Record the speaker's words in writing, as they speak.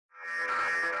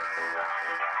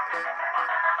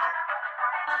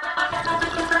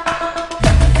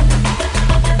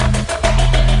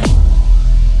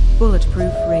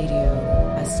Bulletproof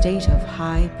Radio, a state of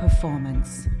high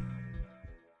performance.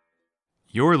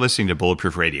 You're listening to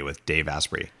Bulletproof Radio with Dave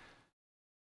Asprey.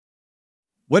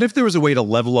 What if there was a way to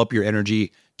level up your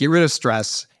energy, get rid of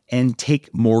stress, and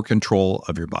take more control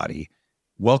of your body?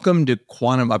 Welcome to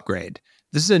Quantum Upgrade.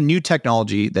 This is a new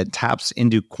technology that taps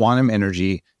into quantum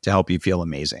energy to help you feel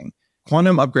amazing.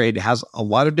 Quantum Upgrade has a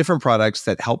lot of different products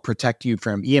that help protect you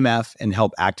from EMF and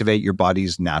help activate your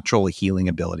body's natural healing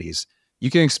abilities. You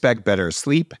can expect better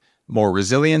sleep, more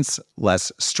resilience,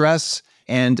 less stress,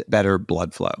 and better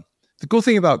blood flow. The cool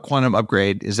thing about Quantum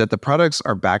Upgrade is that the products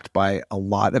are backed by a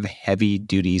lot of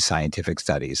heavy-duty scientific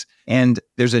studies, and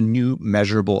there's a new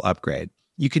measurable upgrade.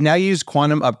 You can now use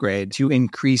Quantum Upgrade to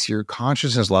increase your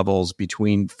consciousness levels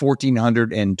between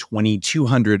 1400 and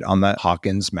 2200 on the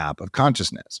Hawkins map of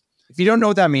consciousness. If you don't know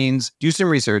what that means, do some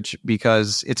research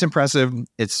because it's impressive,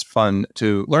 it's fun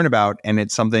to learn about, and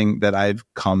it's something that I've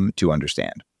come to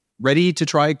understand. Ready to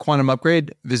try Quantum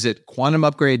Upgrade? Visit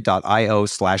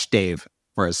quantumupgrade.io/Dave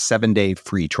for a 7-day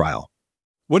free trial.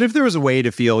 What if there was a way to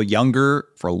feel younger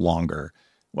for longer?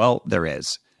 Well, there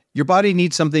is. Your body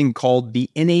needs something called the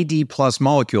NAD+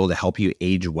 molecule to help you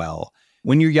age well.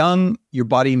 When you're young, your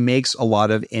body makes a lot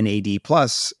of NAD+,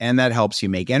 and that helps you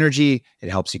make energy, it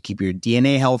helps you keep your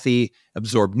DNA healthy,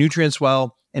 absorb nutrients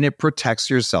well, and it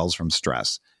protects your cells from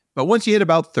stress. But once you hit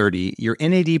about 30, your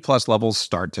NAD+ levels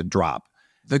start to drop.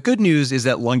 The good news is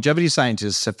that longevity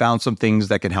scientists have found some things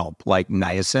that can help, like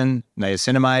niacin,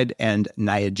 niacinamide, and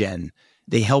Niagen.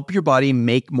 They help your body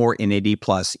make more NAD+,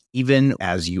 even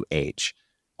as you age.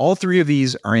 All three of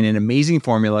these are in an amazing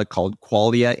formula called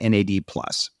Qualia NAD+.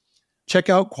 Check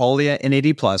out Qualia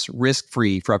NAD+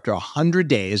 risk-free for up to 100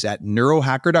 days at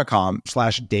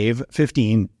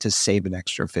neurohacker.com/Dave15 to save an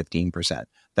extra 15%.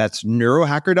 That's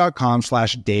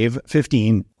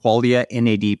neurohacker.com/Dave15, Qualia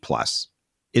NAD+.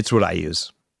 It's what I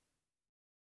use.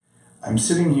 I'm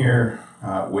sitting here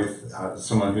with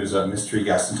someone who's a mystery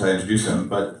guest until I introduce him,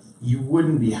 but you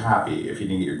wouldn't be happy if you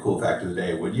didn't get your cool fact of the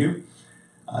day, would you?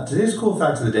 Today's cool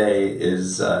fact of the day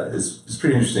is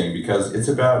pretty interesting because it's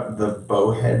about the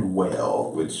bowhead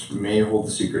whale, which may hold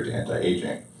the secret to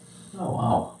anti-aging. Oh,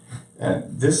 wow.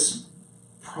 And this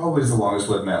probably is the longest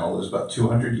lived mammal. There's about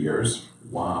 200 years.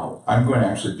 Wow. I'm going to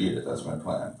actually beat it. That's my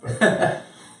plan.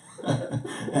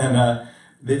 And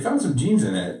they found some genes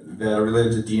in it that are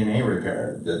related to DNA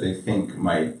repair that they think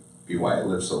might be why it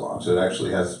lives so long. So it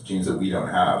actually has genes that we don't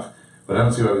have. But I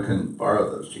don't see why we couldn't borrow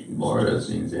those genes. Borrow those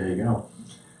genes. There you go.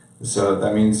 So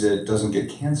that means it doesn't get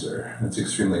cancer. It's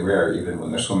extremely rare, even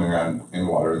when they're swimming around in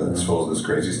water that's full of this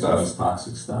crazy stuff. This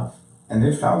toxic stuff. And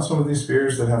they found some of these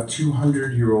spears that have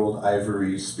 200-year-old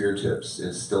ivory spear tips.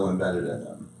 It's still embedded in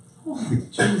them. Holy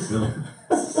Jesus.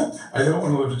 I don't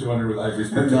want to live to 200 with ivory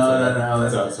spear tips. No.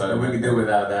 That's outside. We can do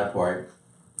without that part.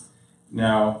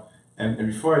 Now, and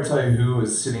before I tell you who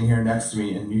is sitting here next to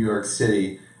me in New York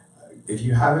City, if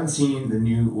you haven't seen the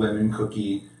new lemon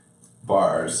cookie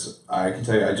bars, I can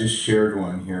tell you I just shared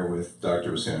one here with Dr.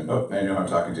 Bassoon. Oh, I know who I'm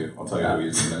talking to. I'll tell you who he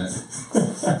is in a minute.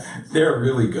 They're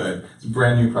really good. It's a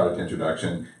brand new product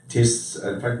introduction. Tastes,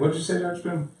 in fact, what did you say, Dr.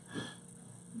 Spoon?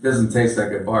 It doesn't taste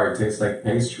like a bar. It tastes like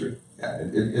pastry. Yeah,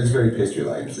 it's very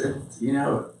pastry-like.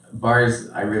 Bars,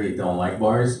 I really don't like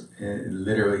bars. It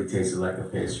literally tasted like a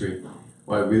pastry.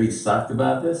 What really sucked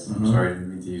about this, I'm sorry, I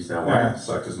didn't mean to use that word. Yeah,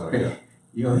 sucked is no idea.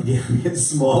 You only gave me a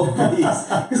small piece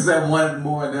because I wanted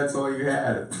more and that's all you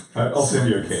had. I'll send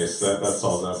you a case. That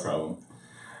solves that problem.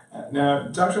 Now,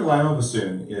 Dr. Lionel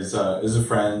Bassoon is a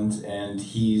friend, and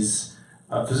he's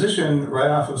a physician right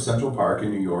off of Central Park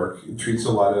in New York. He treats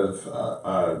a lot of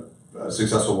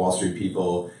successful Wall Street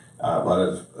people, a lot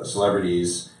of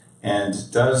celebrities, and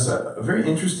does a very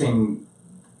interesting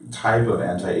type of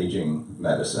anti-aging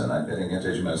medicine. I think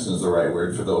anti-aging medicine is the right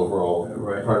word for the overall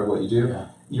part of what you do. Yeah.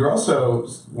 You're also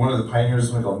one of the pioneers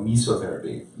of something called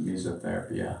mesotherapy.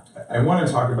 Mesotherapy, yeah. I want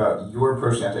to talk about your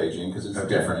approach to anti-aging because it's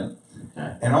different.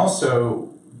 Okay. And also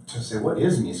to say, what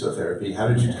is mesotherapy? How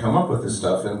did you come up with this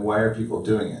stuff, and why are people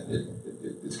doing it?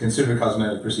 It's considered a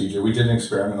cosmetic procedure. We did an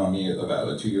experiment on me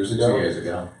about 2 years ago. 2 years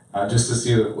ago. Just to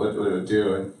see what it would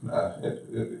do, and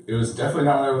it was definitely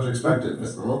not what I was expecting.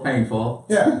 It's a little painful.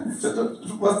 Yeah. So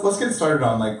let's get started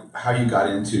on how you got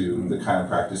into the kind of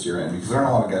practice you're in, because there aren't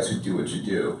a lot of guys who do what you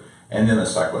do. And then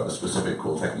let's talk about the specific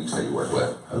cool techniques that you work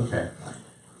with. Okay.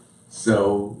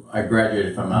 So I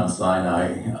graduated from Mount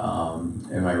Sinai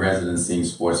in my residency in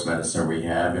sports medicine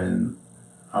rehab, and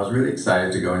I was really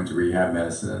excited to go into rehab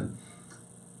medicine.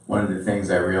 One of the things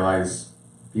I realized,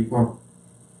 people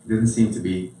didn't seem to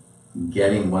be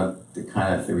getting what the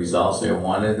kind of the results they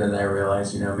wanted, then I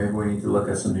realized, maybe we need to look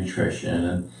at some nutrition,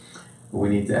 and we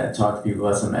need to talk to people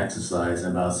about some exercise,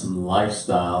 about some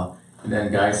lifestyle. And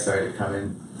then guys started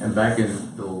coming, and back in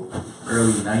the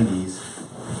early 90s,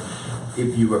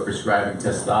 if you were prescribing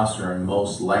testosterone,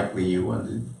 most likely you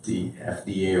wanted the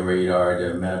FDA radar,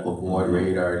 the medical board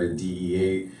radar, the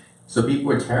DEA. So people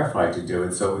were terrified to do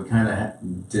it. So we kind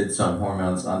of did some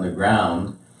hormones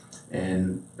underground.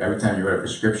 And every time you read a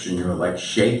prescription, you were like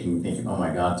shaking, thinking, oh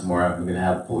my God, tomorrow I'm going to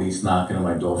have police knocking on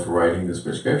my door for writing this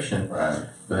prescription. Right.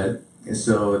 But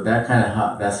so that's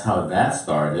how that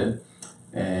started.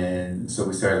 And so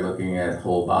we started looking at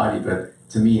whole body. But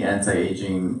to me,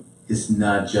 anti-aging is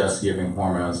not just giving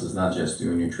hormones, it's not just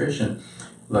doing nutrition.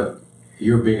 Look,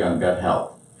 you're big on gut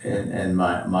health. And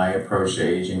my approach to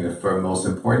aging, the most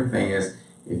important thing is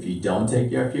if you don't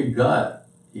take care of your gut,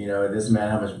 it doesn't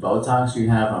matter how much Botox you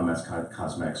have, how much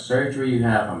cosmetic surgery you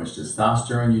have, how much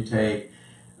testosterone you take,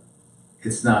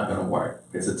 it's not going to work.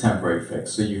 It's a temporary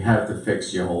fix. So you have to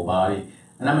fix your whole body.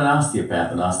 And I'm an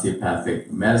osteopath, and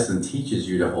osteopathic medicine teaches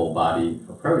you the whole body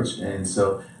approach. And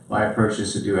so my approach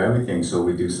is to do everything. So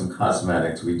we do some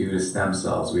cosmetics, we do the stem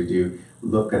cells, we do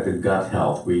look at the gut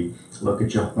health, we look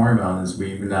at your hormones,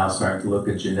 we even now starting to look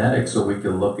at genetics, so we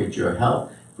can look at your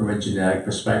health from a genetic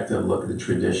perspective, look at the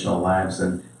traditional labs,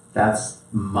 and that's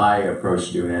my approach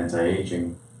to doing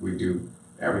anti-aging. We do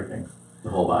everything, the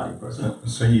whole body process.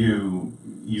 So you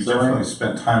definitely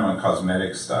spent time on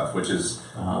cosmetic stuff, which is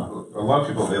a lot of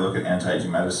people, they look at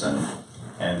anti-aging medicine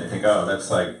and they think, oh,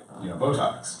 that's like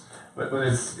Botox, but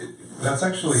that's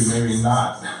actually maybe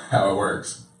not how it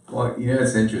works. Well,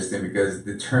 it's interesting because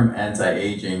the term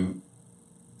anti-aging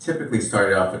typically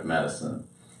started off with medicine.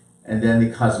 And then the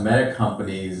cosmetic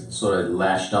companies sort of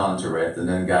latched onto it, and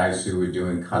then guys who were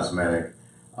doing cosmetic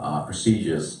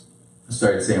procedures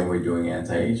started saying we're doing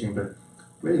anti-aging. But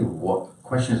really,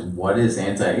 question is, what is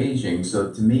anti-aging?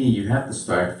 So to me, you have to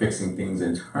start fixing things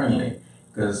internally,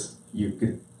 because you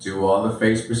could do all the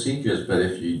face procedures, but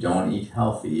if you don't eat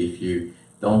healthy, if you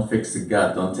don't fix the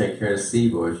gut, don't take care of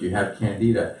SIBO, if you have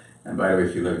candida, and by the way,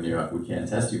 if you live in New York, we can't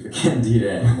test you for candida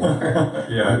anymore.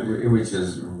 Yeah, which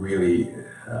is really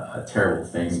a terrible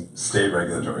thing. State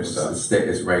regulatory stuff. State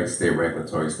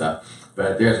regulatory stuff.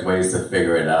 But there's ways to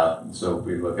figure it out. So if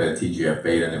we look at a TGF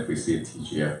beta, and if we see a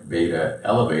TGF beta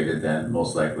elevated, then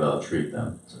most likely I'll treat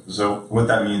them. So what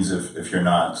that means, if you're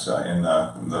not in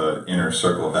the inner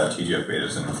circle of that, TGF beta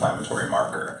is an inflammatory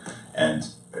marker. And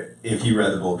if you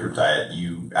read the Bulletproof Diet,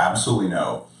 you absolutely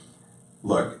know,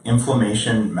 look,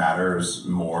 inflammation matters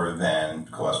more than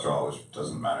cholesterol, which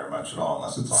doesn't matter much at all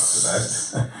unless it's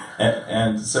oxidized.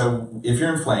 and so if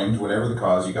you're inflamed, whatever the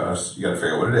cause, you gotta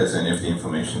figure out what it is. And if the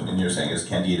inflammation, and you're saying is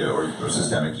candida or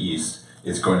systemic yeast,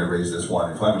 it's going to raise this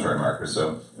one inflammatory marker.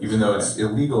 So even though it's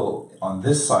illegal on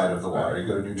this side of the water, you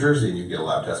go to New Jersey and you get a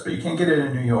lab test, but you can't get it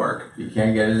in New York. You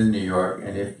can't get it in New York,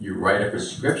 and if you write a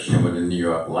prescription with a New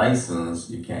York license,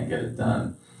 you can't get it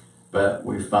done. But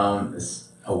we found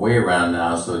a way around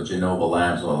now, so Genova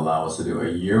Labs will allow us to do a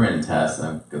urine test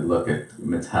and could look at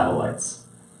metabolites.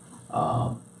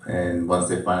 And once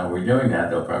they find out we're doing that,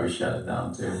 they'll probably shut it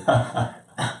down too.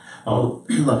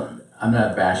 Look, I'm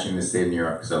not bashing the state of New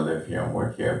York because I live here and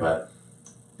work here, but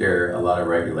there are a lot of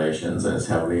regulations, and it's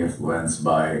heavily influenced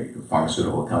by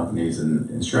pharmaceutical companies and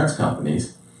insurance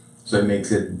companies. So it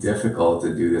makes it difficult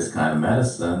to do this kind of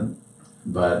medicine,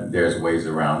 but there's ways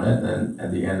around it, and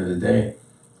at the end of the day,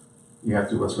 you have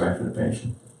to do what's right for the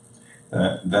patient.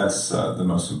 That's the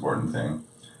most important thing.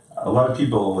 A lot of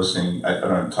people listening, I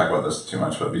don't want to talk about this too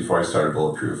much, but before I started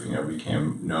Bulletproof,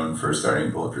 became known for starting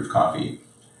Bulletproof Coffee.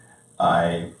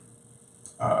 I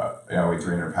weighed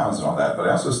 300 pounds and all that, but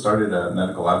I also started a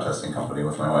medical lab testing company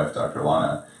with my wife, Dr.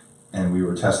 Lana, and we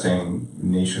were testing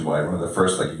nationwide. One of the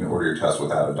first, you can order your test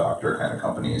without a doctor kind of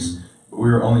companies. But we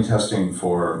were only testing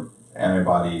for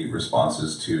antibody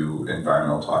responses to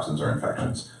environmental toxins or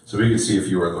infections. So we could see if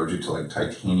you were allergic to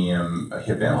titanium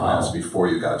hip implants before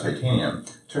you got titanium.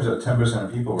 Turns out 10%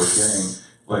 of people were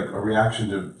getting a reaction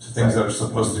to things that are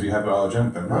supposed to be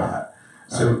hypoallergenic, but not.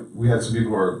 So we had some people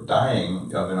who were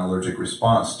dying of an allergic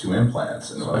response to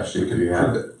implants, and especially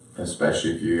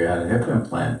if you had a hip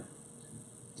implant.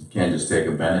 You can't just take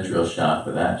a Benadryl shot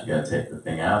for that. You got to take the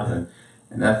thing out, and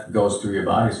that goes through your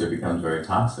body, so it becomes very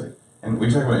toxic. And we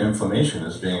talk about inflammation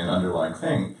as being an underlying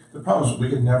thing. The problem is we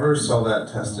could never sell that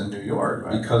test in New York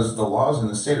because the laws in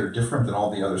the state are different than all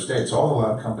the other states. All the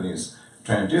lab companies are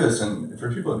trying to do this, and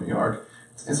for people in New York,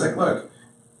 it's look,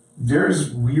 there's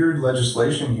weird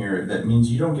legislation here that means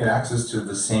you don't get access to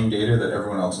the same data that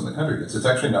everyone else in the country gets. It's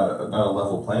actually not a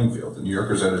level playing field. The New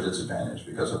Yorkers are at a disadvantage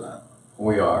because of that.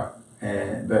 We are.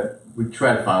 But we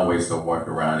try to find ways to work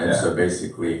around it. Yeah. So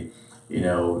basically,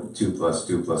 2 plus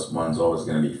 2 plus 1 is always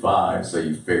going to be 5. So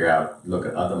you figure out, look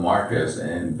at other markers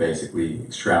and basically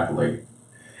extrapolate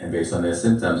and based on their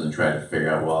symptoms and try to figure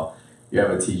out, well, you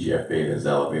have a TGF-beta is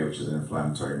elevated, which is an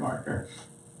inflammatory marker.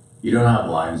 You don't have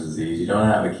Lyme's disease, you don't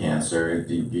have a cancer,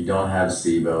 you don't have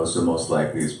SIBO, so most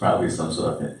likely it's probably some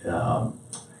sort of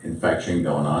infection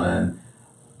going on. And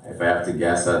if I have to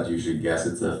guess, I'd usually guess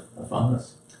it's a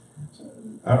fungus.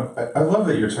 I love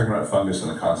that you're talking about fungus in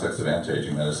the context of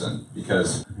anti-aging medicine,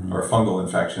 because our fungal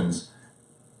infections,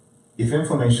 if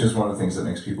inflammation is one of the things that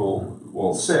makes people,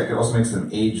 sick, it also makes them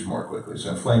age more quickly. So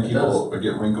inflamed people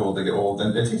get wrinkled, they get old,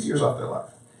 and it takes years off their life.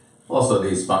 Also,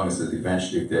 these funguses,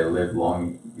 eventually, if they live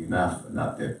long enough,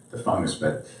 not the fungus,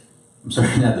 but, I'm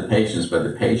sorry, not the patients, but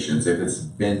the patients, if it's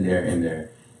been there in their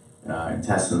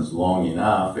intestines long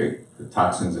enough, the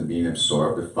toxins are being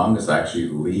absorbed, the fungus actually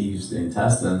leaves the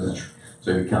intestines,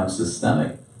 so it becomes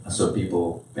systemic. So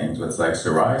people think it's like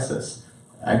psoriasis,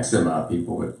 eczema,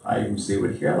 I even see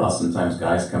with hair loss, sometimes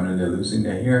guys come in and they're losing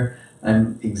their hair.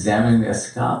 I'm examining their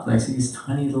scalp and I see these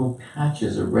tiny little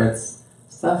patches of red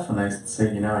stuff, and I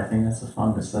say, I think that's a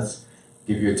fungus. Let's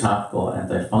give you a topical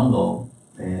antifungal,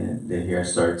 and the hair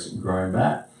starts growing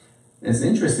back. And it's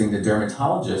interesting, the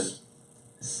dermatologists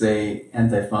say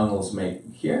antifungals make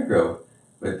hair grow,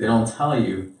 but they don't tell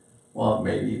you, well,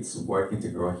 maybe it's working to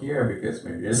grow hair because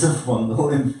maybe there's a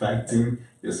fungal infecting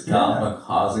your scalp and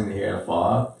causing the hair to fall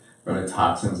out from the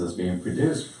toxins that's being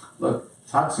produced. Look,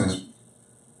 toxins,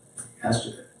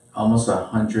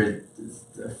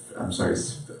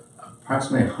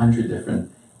 approximately 100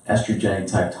 different estrogenic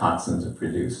type toxins are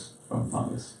produced from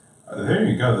fungus. There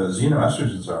you go. The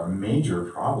xenoestrogens are a major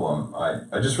problem.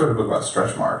 I just wrote a book about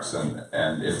stretch marks,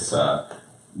 and it's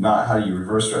not how you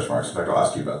reverse stretch marks. In fact, I'll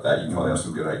ask you about that. You probably have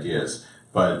some good ideas.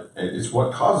 But it's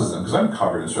what causes them, because I'm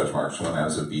covered in stretch marks from when I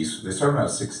was obese. They started when I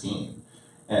was 16.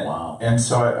 And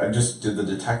so I just did the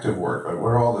detective work. Like, what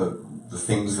are all the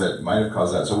things that might have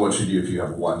caused that? So what should you do if you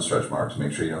have one stretch mark to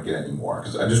make sure you don't get any more?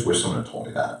 Because I just wish someone had told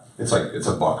me that. It's like, it's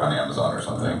a book on Amazon or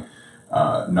something.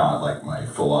 Not like my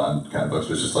full-on kind of books,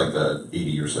 but it's just like the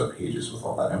 80 or so pages with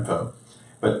all that info.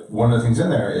 But one of the things in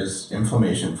there is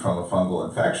inflammation from a fungal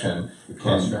infection. You can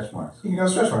cause stretch marks. You can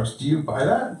cause stretch marks. Do you buy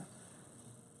that?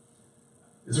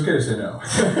 It's okay to say no.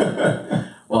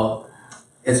 Well,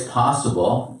 it's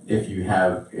possible if you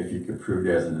could prove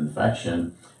there's an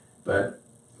infection, but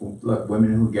look,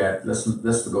 women who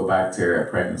let's go back to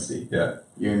pregnancy. Yeah.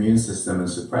 Your immune system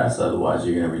is suppressed, otherwise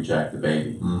you're going to reject the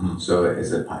baby. Mm-hmm. So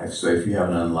if you have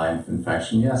an underlying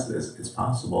infection, yes, it's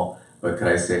possible. But could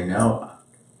I say no?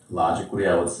 Logically,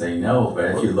 I would say no. But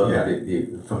if you look at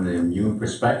it from the immune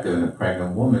perspective in a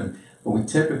pregnant woman, what we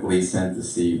typically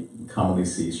commonly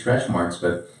see stretch marks,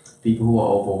 but people who are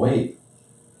overweight,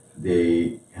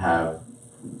 they have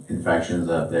infections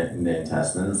in their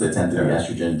intestines. They tend to be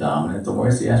estrogen dominant. So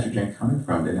where's the estrogen coming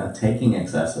from? They're not taking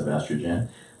excessive estrogen.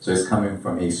 So it's coming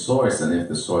from a source, and if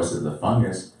the source is the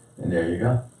fungus, then there you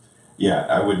go. Yeah,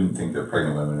 I wouldn't think that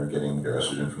pregnant women are getting their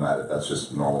estrogen from that. That's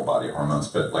just normal body hormones.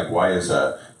 But like, why is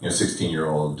a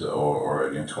 16-year-old or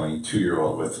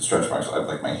 22-year-old with stretch marks? I have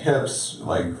like my hips,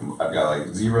 like I've got like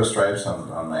 0 stripes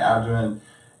on my abdomen,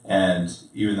 and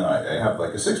even though I have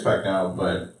like a 6-pack now,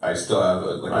 but I still have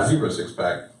a 0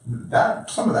 6-pack.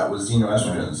 Some of that was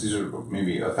xenoestrogens. These are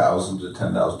maybe 1,000 to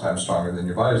 10,000 times stronger than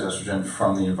your body's estrogen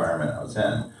from the environment I was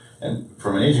in. And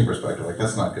from an aging perspective, like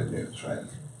that's not good news, right?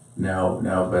 No,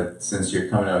 but since you're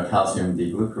coming out of calcium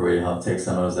D-glucarate, it'll help take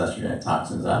some of those estrogenic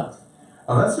toxins out.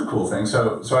 Oh, that's a cool thing.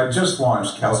 So I just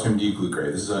launched calcium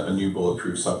D-glucarate. This is a new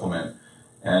bulletproof supplement,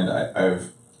 and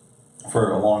I've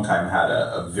for a long time had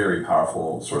a very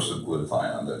powerful source of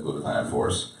glutathione, the glutathione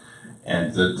force.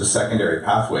 And the secondary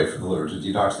pathway for the liver to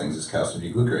detox things is calcium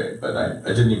D-glucarate. But I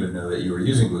didn't even know that you were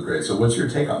using glucarate. So what's your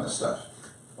take on this stuff?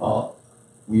 Well,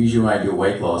 usually when I do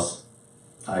weight loss,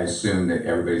 I assume that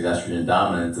everybody's estrogen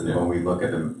dominant, and when we look at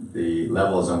the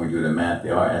levels and we do the math, they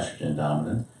are estrogen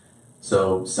dominant.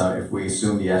 So if we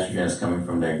assume the estrogen is coming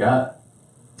from their gut,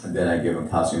 then I give them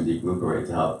calcium D-glucarate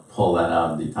to help pull that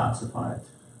out and detoxify it.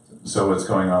 So what's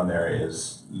going on there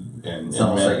is it's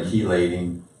almost like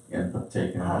chelating and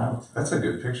taking it out. That's a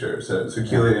good picture. So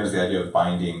chelating is the idea of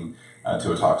binding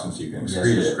to a toxin so you can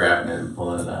excrete it. Just grabbing it and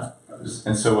pulling it out.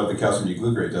 And so what the calcium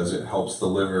D-glucarate does, it helps the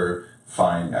liver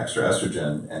find extra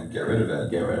estrogen and get rid of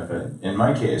it. In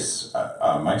my case,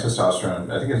 my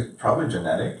testosterone, I think it's probably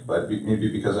genetic, but maybe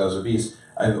because I was obese,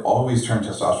 I've always turned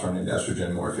testosterone into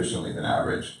estrogen more efficiently than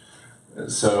average.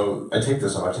 So I take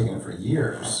this up, I've taken it for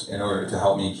years in order to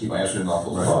help me keep my estrogen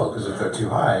levels low, because if they're too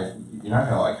high, you're not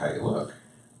going to like how you look.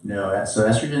 No, so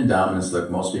estrogen dominance, look,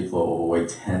 most people who are overweight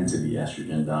tend to be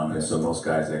estrogen dominant. So most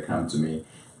guys that come to me,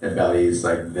 their belly is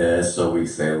like this. So we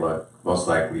say, look, most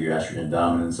likely you're estrogen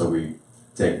dominant. So we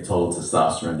take the total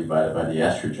testosterone divided by the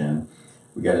estrogen.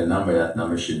 We get a number. That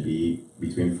number should be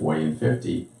between 40 and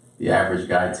 50. The average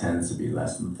guy tends to be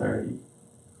less than 30.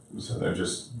 So they're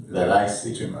just That I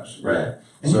see. too much, right? Yeah.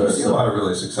 And So you see a lot of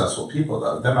really successful people,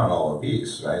 though. They're not all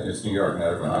obese, right? It's New York, not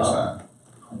everyone knows that.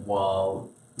 Well,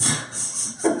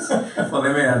 well,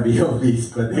 they may not be obese,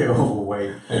 but they're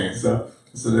overweight. So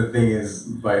the thing is,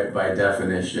 by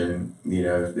definition,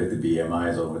 if the BMI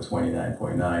is over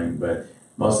 29.9, but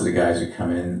most of the guys who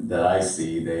come in that I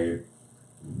see, they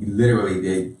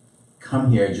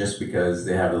come here just because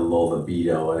they have a low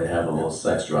libido, or they have a low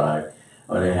sex drive,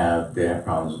 or they have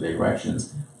problems with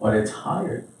erections, or they're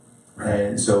tired. Right.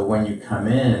 And so when you come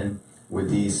in with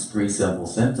these 3 simple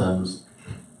symptoms,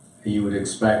 you would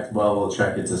expect, well, we'll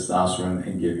check your testosterone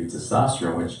and give you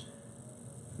testosterone, which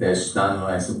they're stunned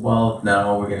when I said, well,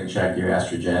 no, we're going to check your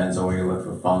estrogens, and we're going to look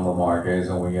for fungal markers,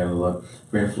 and we're going to look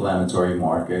for inflammatory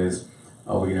markers.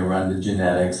 We're going to run the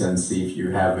genetics and see if you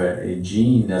have a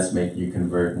gene that's making you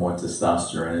convert more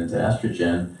testosterone into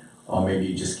estrogen, or maybe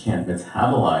you just can't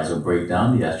metabolize or break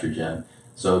down the estrogen.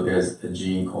 So there's a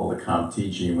gene called the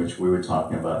COMT gene, which we were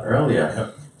talking about earlier.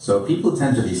 Yep. So people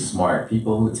tend to be smart,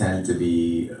 people who tend to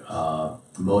be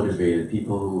motivated,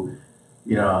 people who,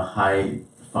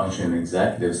 high-functioning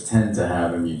executives tend to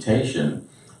have a mutation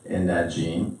in that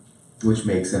gene, which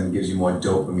gives you more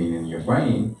dopamine in your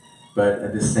brain, but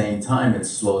at the same time, it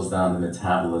slows down the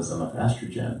metabolism of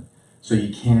estrogen. So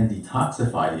you can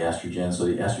detoxify the estrogen, so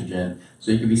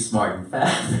you can be smart and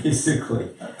fat, basically.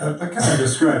 That kind of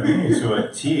described me to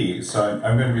a T. So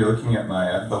I'm going to be looking at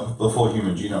the full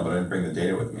human genome, but I didn't bring the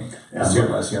data with me. Yeah, see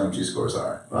what my CMG scores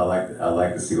are. Well, I'd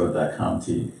like to see what that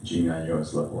COMT gene on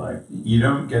yours look like. You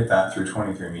don't get that through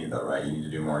 23andMe, though, right? You need to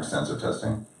do more extensive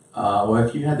testing. Well,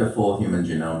 if you had the full human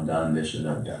genome done, they should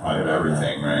have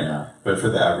everything, right? Yeah. But for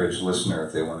the average listener,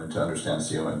 if they wanted to understand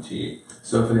COMT.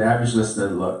 So for the average listener,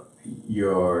 look,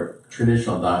 your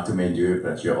traditional doctor may do it,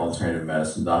 but your alternative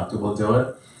medicine doctor will do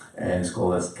it. And it's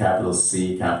called as capital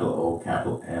C, capital O,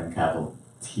 capital M, capital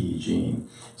T gene.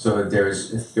 So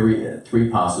there's three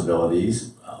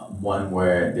possibilities. One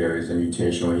where there is a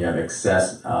mutation where you have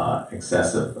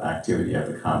excessive activity of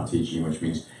the COMT gene, which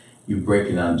means you break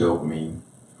it down dopamine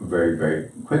very,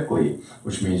 very quickly,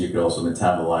 which means you could also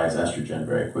metabolize estrogen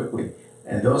very quickly.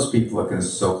 And those people are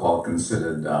so-called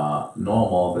considered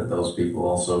normal, but those people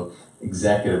also,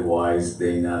 executive-wise,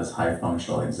 they're not as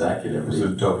high-functional executive. So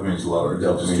dopamine's lower.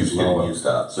 Dopamine's lower. Used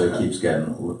up. So it keeps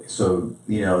getting... So,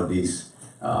 these...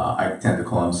 I tend to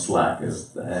call them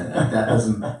slackers. And that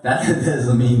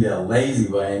doesn't mean they're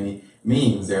lazy by any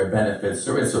means. There are benefits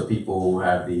to it. So people who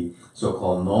have the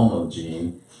so-called normal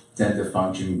gene tend to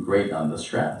function great under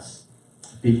stress.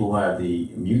 People who have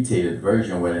the mutated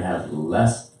version where they have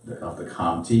less of the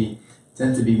COMT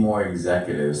tend to be more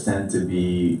executives, tend to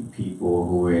be people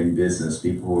who are in business,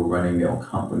 people who are running their own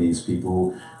companies,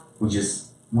 people who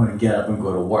just want to get up and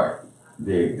go to work.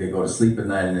 They go to sleep at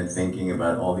night and they're thinking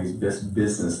about all these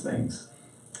business things,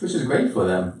 which is great for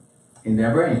them in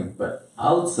their brain. But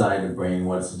outside the brain,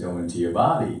 what it's doing to your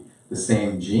body, the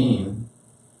same gene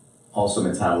also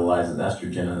metabolizes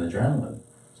estrogen and adrenaline.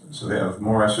 So they have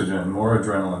more estrogen, more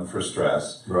adrenaline for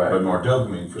stress, right, but more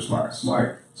dopamine for smart.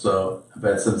 So,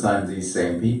 but sometimes these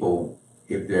same people,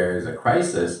 if there is a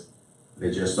crisis,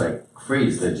 they just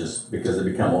freeze. They just, because they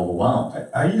become overwhelmed.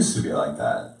 I used to be like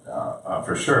that,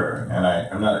 for sure. And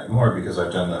I'm not anymore because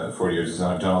I've done the 40 years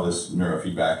and I've done all this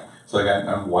neurofeedback. So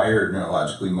I'm wired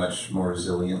neurologically much more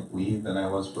resiliently than I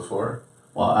was before.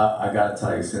 Well, I got to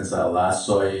tell you, since I last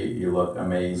saw you, you look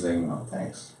amazing. Oh,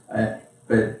 thanks.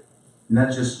 But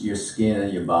not just your skin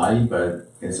and your body, but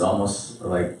it's almost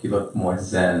like you look more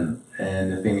zen.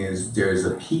 And the thing is, there's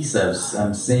a piece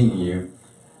I'm seeing you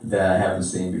that I haven't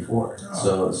seen before.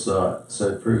 Oh. So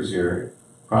it proves your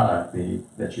product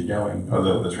that you're doing.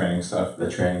 Oh, the training stuff.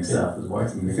 The training stuff is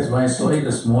working. Because when I saw you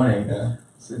this morning, I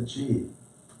said, "Gee,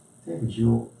 David,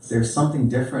 there's something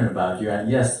different about you." And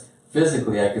yes,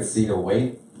 physically I could see the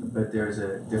weight, but there's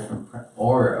a different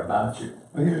aura about you.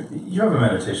 Well, you have a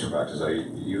meditation practice.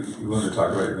 You want to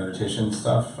talk about your meditation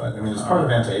stuff? I mean, it's part of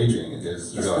anti-aging.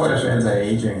 It's part of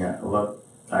anti-aging. Look,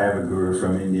 I have a guru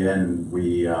from India, and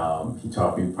he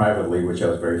taught me privately, which I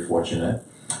was very fortunate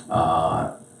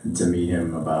to meet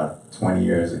him about 20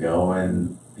 years ago,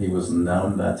 and he was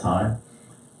known at that time.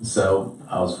 So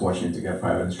I was fortunate to get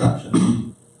private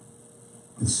instruction.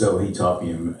 And so he taught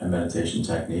me a meditation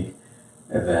technique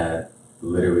that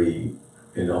literally,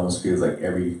 it almost feels like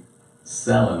every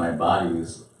cell in my body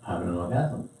was having an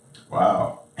orgasm.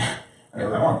 Wow. I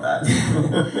want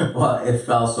that. Well, it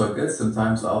felt so good.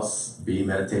 Sometimes I'll be in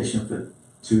meditation for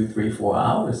 2, 3, 4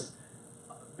 hours.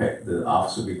 The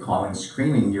officer would be calling,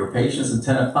 screaming, "Your patient's at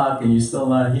 10 o'clock and you're still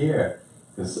not here."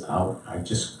 Because I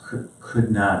just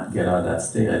could not get out of that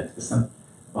state.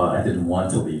 I didn't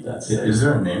want to leave that state. Is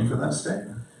there a name for that state?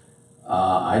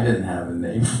 I didn't have a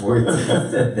name for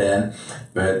it then,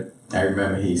 but I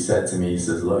remember he said to me, he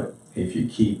says, "Look, if you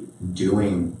keep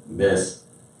doing this,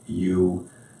 you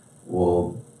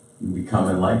will become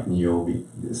enlightened. You'll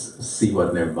see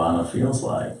what nirvana feels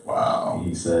like." Wow.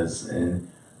 He says, and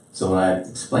so when I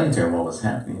explained to him what was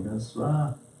happening, he goes,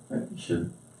 "Well, you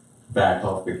should back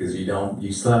off because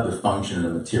you still have to function in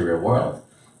the material world.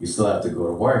 You still have to go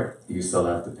to work. You still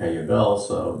have to pay your bills."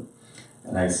 So,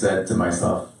 and I said to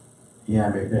myself, yeah,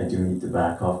 maybe I do need to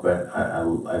back off, but I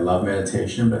love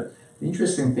meditation. But the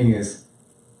interesting thing is,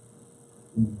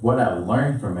 what I've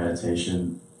learned from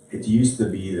meditation, it used to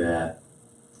be that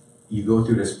you go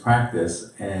through this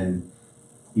practice and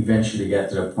eventually get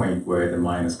to the point where the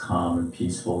mind is calm and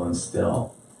peaceful and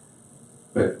still.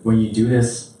 But when you do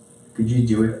this, could you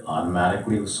do it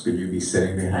automatically? Could you be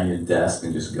sitting behind your desk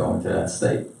and just go into that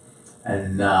state?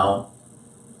 And now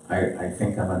I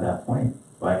think I'm at that point.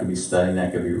 I could be studying, I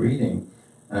could be reading.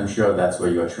 And I'm sure that's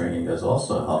what your training does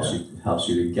also. Helps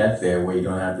you to get there where you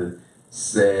don't have to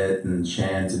sit and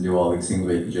chant and do all these things,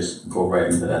 where you can just go right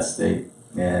into that state.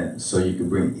 And so you can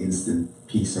bring instant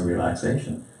peace and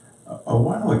relaxation. A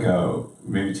while ago,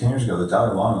 maybe 10 years ago, the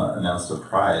Dalai Lama announced a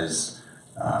prize.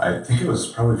 I think it was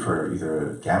probably for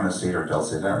either gamma state or delta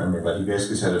state, I don't remember, but he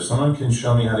basically said, if someone can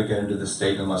show me how to get into this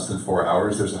state in less than 4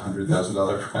 hours, there's a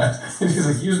 $100,000 prize. And he's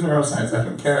like, use neuroscience, I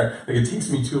don't care. Like, it takes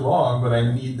me too long, but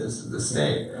I need this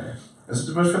state. Right. But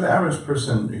for the average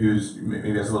person who's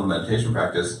maybe has a little meditation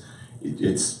practice,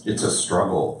 it's a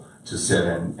struggle to sit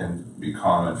and be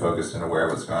calm and focused and aware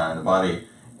of what's going on in the body.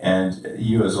 And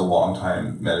you, as a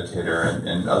longtime meditator,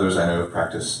 and others I know have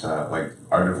practiced like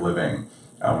Art of Living,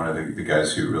 one of the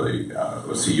guys who really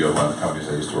was CEO of one of the companies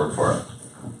I used to work for,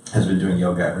 has been doing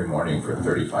yoga every morning for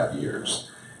 35 years,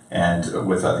 and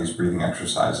with these breathing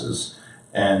exercises.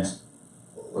 And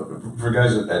for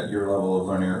guys at your level of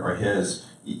learning or his,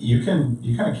 you kind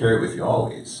of carry it with you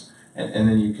always, and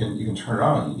then you can turn it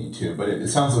on when you need to. But it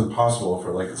sounds impossible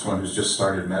for like someone who's just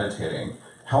started meditating.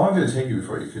 How long did it take you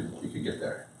before you could get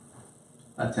there?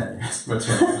 10 years. But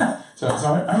 10 years. So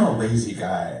I'm a lazy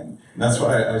guy, and that's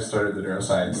why I started the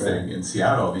neuroscience thing in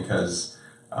Seattle, because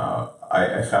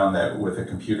I found that with a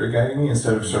computer guiding me,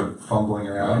 instead of sort of fumbling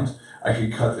around, I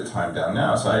could cut the time down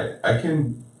now. So I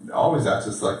can always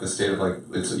access like the state of like,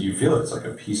 you feel it's like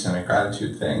a peace and a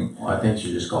gratitude thing. Well, I think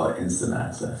you just call it instant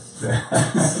access.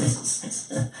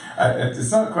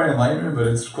 It's not quite enlightenment, but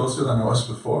it's closer than I was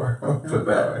before.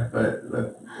 But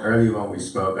look, earlier when we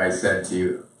spoke, I said to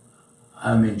you,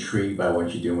 I'm intrigued by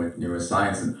what you're doing with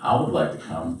neuroscience, and I would like to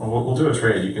come. Well, we'll do a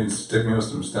trade. You can stick me with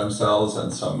some stem cells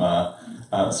and some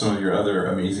of your other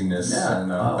amazingness,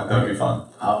 and that would be fun.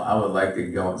 I would like to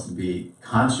go and be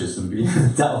conscious and be in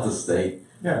the delta state.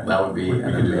 Yeah, that would be an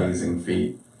amazing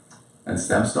feat. And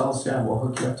stem cells, we'll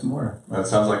hook you up tomorrow. That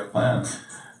sounds like a plan.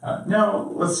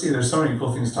 Now, let's see, there's so many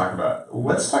cool things to talk about.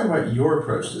 Let's talk about your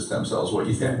approach to stem cells, what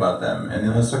you think about them, and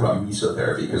then let's talk about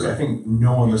mesotherapy, because I think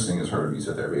no one listening has heard of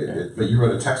mesotherapy, but you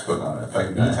wrote a textbook on it,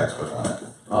 like a textbook on it.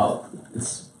 Well,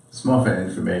 it's more of an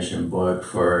information book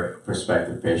for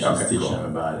prospective patients, teaching them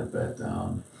about it. But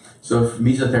so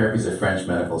mesotherapy is a French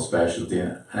medical specialty,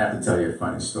 and I have to tell you a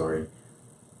funny story.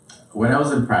 When I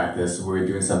was in practice, we were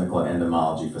doing something called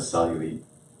entomology for cellulite,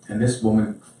 and this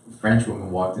French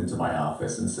woman walked into my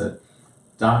office and said,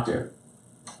 "Doctor,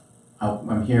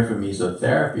 I'm here for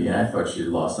mesotherapy," and I thought she'd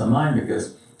lost her mind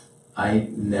because I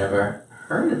never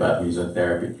heard about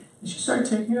mesotherapy. And she started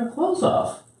taking her clothes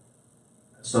off.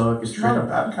 So it's not a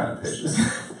bad kind of patient.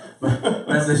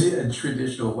 As a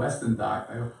traditional Western doc,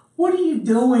 I go, "What are you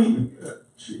doing?"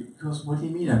 She goes, "What do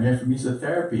you mean? I'm here for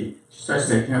mesotherapy." She starts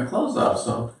taking her clothes off.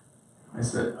 So I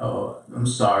said, "Oh, I'm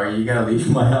sorry, you gotta leave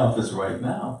my office right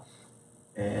now."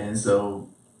 And so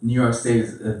New York State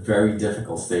is a very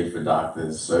difficult state for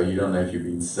doctors, so you don't know if you're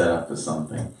being set up for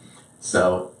something.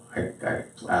 So I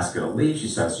asked her to leave. She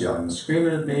starts yelling and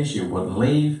screaming at me. She wouldn't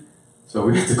leave. So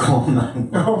we had to call 911.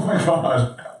 Oh my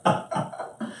God.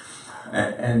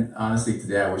 and honestly,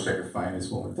 today I wish I could find this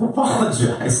woman to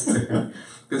apologize to her.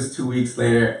 Because 2 weeks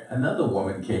later, another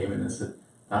woman came in and said,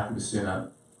 "Dr. Basuna,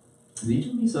 do you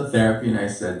do mesotherapy?" And I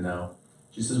said, "No."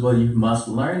 She says, "Well, you must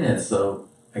learn it." So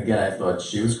again, I thought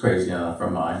she was crazy enough her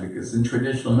mind, because in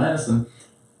traditional medicine,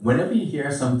 whenever you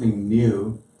hear something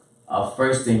new,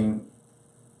 first thing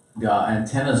the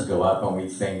antennas go up and we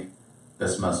think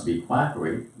this must be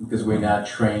quackery because we're not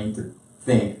trained to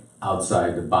think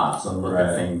outside the box and look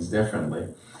at things differently.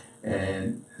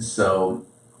 And so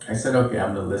I said, okay,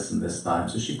 I'm going to listen this time.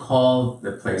 So she called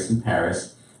the place in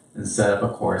Paris and set up a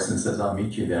course and says, I'll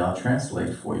meet you there. I'll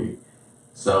translate for you.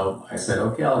 So I said,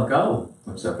 okay, I'll go.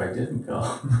 Except I didn't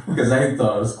go because I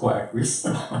thought it was quackery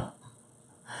stuff.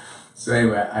 So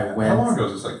anyway, I went. How long ago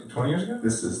was this? Like 20 years ago?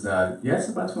 This is it's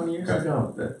about 20 years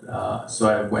ago. So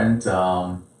I went,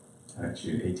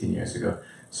 actually 18 years ago.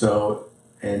 So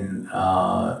in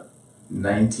the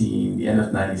end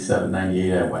of 97,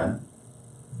 98, I went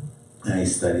and I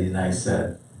studied and I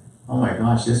said, oh my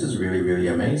gosh, this is really, really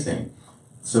amazing.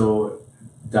 So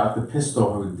Dr.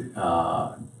 Pistol, who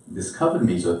discovered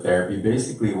mesotherapy,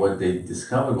 basically what they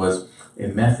discovered was a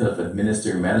method of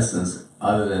administering medicines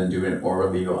other than doing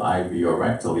orally or IV or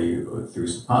rectally or through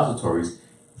suppositories.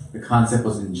 The concept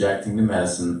was injecting the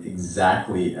medicine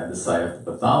exactly at the site of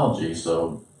the pathology.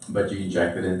 So, but you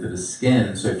inject it into the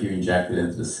skin. So if you inject it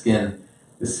into the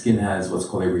skin has what's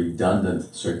called a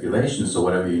redundant circulation. So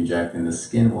whatever you inject in the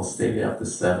skin will stay there up to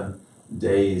 7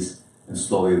 days and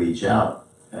slowly leach out.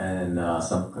 And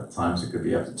sometimes it could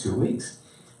be up to 2 weeks.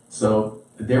 So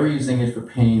they were using it for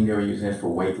pain, they were using it for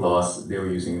weight loss, they were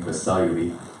using it for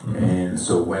cellulite. And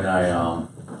so when I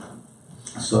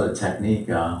saw the technique,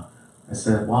 I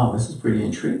said, wow, this is pretty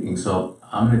intriguing. So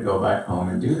I'm going to go back home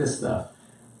and do this stuff.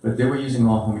 But they were using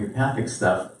all homeopathic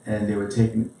stuff, and they were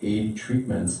taking 80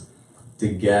 treatments to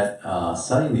get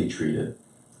cellulite treated.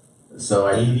 So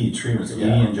 80 treatments, 80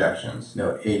 injections.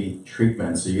 No, 80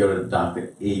 treatments. So you go to the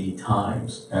doctor 80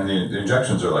 times. And the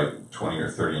injections are like 20 or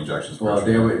 30 injections per Well,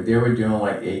 they were doing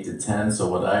like 8 to 10. So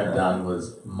what I've done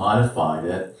was modified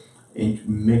it,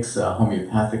 mix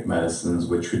homeopathic medicines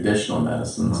with traditional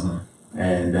medicines,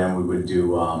 and then we would do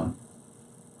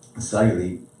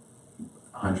cellulite,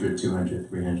 100, 200,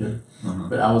 300.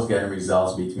 But I was getting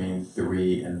results between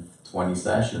 3 and 20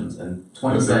 sessions, and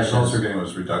 20 the sessions. The results you're getting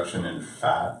was reduction in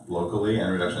fat locally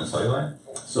and reduction in cellulite?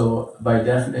 So by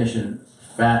definition,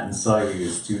 fat and cellulite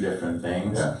is 2 different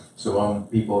things. Yeah. So when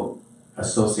people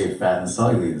associate fat and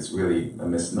cellulite, it's really a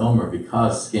misnomer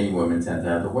because skinny women tend to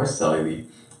have the worst cellulite,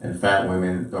 and fat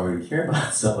women don't really care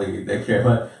about cellulite, they care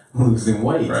about losing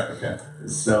weight. Right, okay.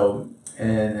 So,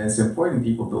 and it's important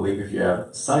people believe if you have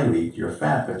cellulite, you're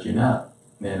fat, but you're not.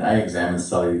 And I examine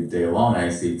cellulite day long, and I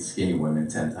see skinny women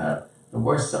tend to have the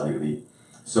worst cellulite.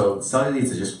 So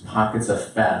cellulites are just pockets of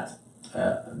fat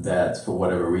that, for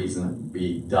whatever reason,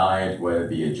 be diet, whether it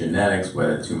be a genetics,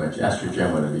 whether too much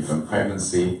estrogen, whether it be from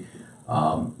pregnancy,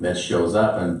 that shows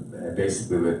up. And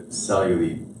basically with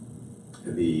cellulite,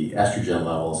 the estrogen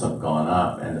levels have gone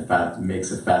up, and the fat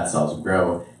makes the fat cells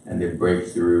grow, and they break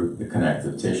through the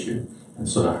connective tissue and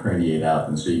sort of herniate out,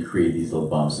 and so you create these little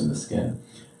bumps in the skin.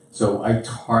 So I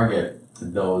target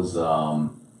those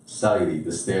cellulite,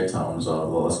 the steatomes, or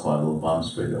let's call it little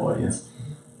bumps for the audience,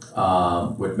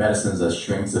 with medicines that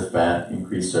shrinks the fat,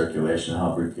 increase circulation,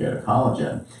 help repair the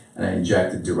collagen, and I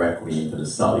inject it directly into the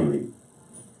cellulite.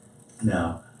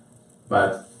 Now,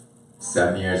 about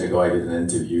 7 years ago, I did an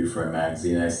interview for a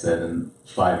magazine. I said, in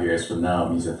 5 years from now,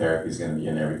 mesotherapy is going to be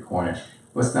in every corner.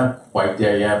 Well, it's not quite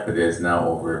there yet, but there's now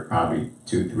over probably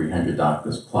 200-300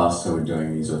 doctors plus who are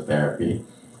doing mesotherapy.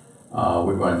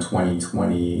 We run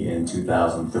 2020 in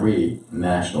 2003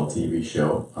 national TV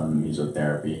show on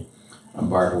mesotherapy. And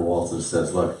Barbara Walters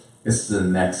says, look, this is the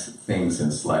next thing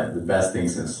since the best thing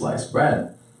since sliced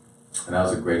bread. And that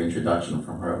was a great introduction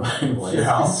from her, by the way.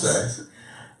 Yeah, I'll say.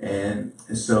 And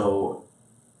so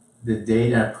the day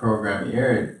that program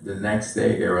aired, the next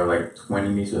day there were like 20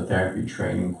 mesotherapy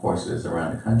training courses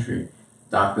around the country.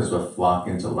 Doctors were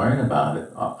flocking to learn about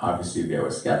it. Obviously, there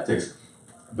were skeptics.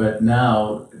 But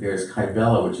now there's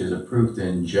Kybella, which is approved to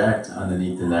inject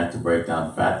underneath the neck to break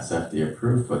down fat. It's FDA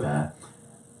approved for that.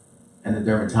 And the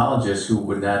dermatologists who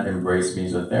would not embrace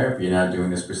mesotherapy are now doing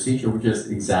this procedure, which is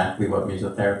exactly what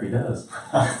mesotherapy does.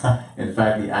 In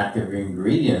fact, the active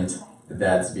ingredient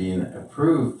that's being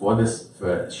approved for this,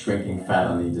 for shrinking fat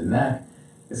underneath the neck,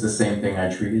 is the same thing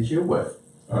I treated you with.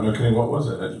 Oh, no kidding, what was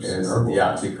it? It's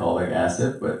deoxycholic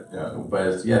acid, but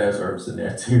there's herbs in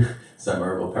there too. Some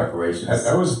herbal preparations.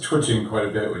 I was twitching quite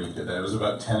a bit when you did that. It was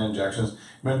about 10 injections.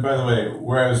 But by the way,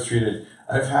 where I was treated,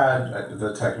 I've had,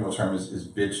 the technical term is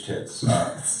bitch tits.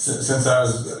 Since I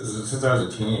was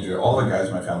a teenager, all the guys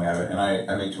in my family have it, and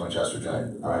I make too much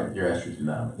estrogen. Right, you're estrogen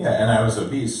dominant. Yeah, and I was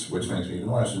obese, which makes me even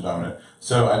more estrogen dominant.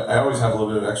 So I always have a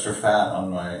little bit of extra fat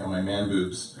on my man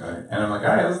boobs. Right. And I'm like,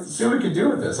 all right, let's see what we can do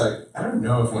with this. I don't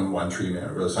know if when one treatment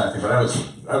would really sign anything, but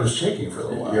I I was shaking for a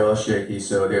little while. You're a little shaky,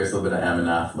 so there's a little bit of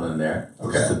aminophylline in there,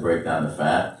 just to break down the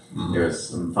fat. There's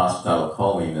some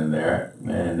phosphatidylcholine in there,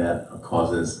 and that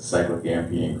causes cyclic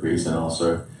AMP increase and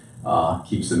also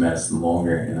keeps the medicine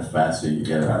longer in the fat, so you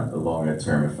get a longer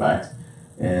term effect.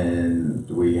 And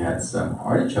we had some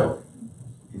artichoke,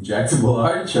 injectable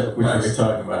artichoke, which we were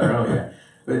talking about earlier.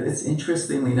 But it's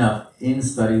interestingly enough, in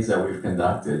studies that we've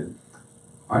conducted,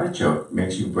 artichoke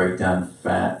makes you break down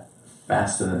fat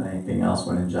faster than anything else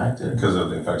when injected. Because of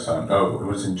the effects on, it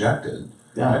was injected.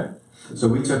 Yeah. Right? So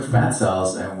we took fat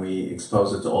cells and we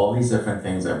exposed it to all these different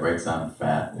things that breaks down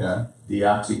fat. Yeah.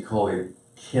 Deoxycholine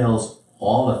kills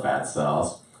all the fat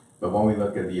cells, but when we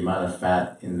look at the amount of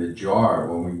fat in the jar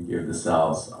when we give the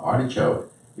cells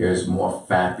artichoke, there's more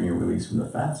fat being released from the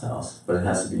fat cells, but it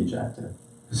has to be injected.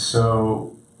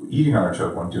 So eating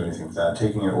artichoke won't do anything with that.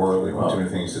 Taking it orally won't do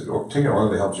anything. Taking it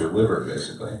orally helps your liver,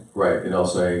 basically. Right. It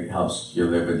also helps your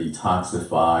liver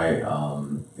detoxify.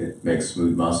 It makes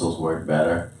smooth muscles work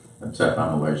better, except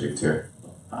I'm allergic to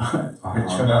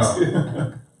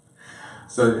artichoke.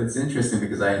 So it's interesting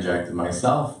because I injected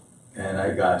myself and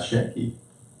I got shaky.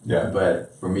 Yeah.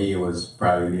 But for me, it was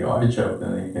probably the artichoke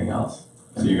than anything else.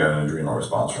 So you got an adrenal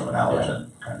response from an allergen.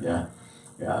 Yeah.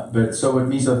 Yeah, but so with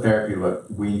mesotherapy, look,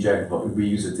 we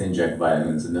use it to inject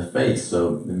vitamins in the face,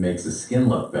 so it makes the skin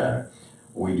look better.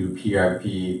 We do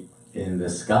PRP in the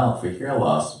scalp for hair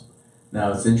loss.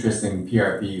 Now it's interesting,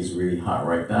 PRP is really hot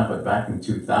right now, but back in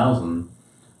 2000,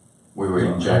 we were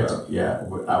injecting. Yeah,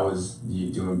 I was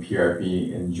doing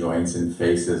PRP in joints and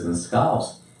faces and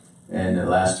scalps. And in the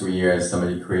last 3 years,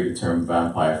 somebody created the term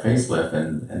vampire facelift,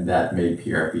 and that made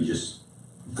PRP just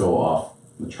go off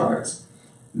the charts.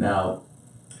 Now,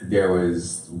 there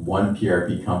was one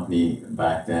PRP company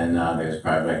back then. Now there's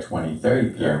probably like 20,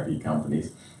 30 PRP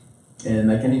companies. And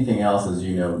like anything else, as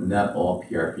you know, not all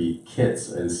PRP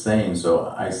kits are the same.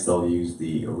 So I still use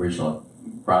the original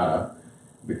product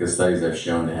because studies have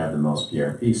shown to have the most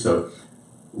PRP. So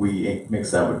we mix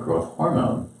that with growth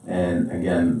hormone. And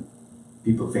again,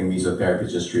 people think mesotherapy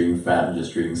is just treating fat and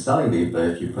just treating cellulite. But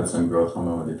if you put some growth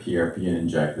hormone with the PRP and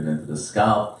inject it into the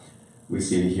scalp, we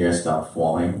see the hair stop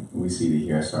falling, we see the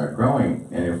hair start growing.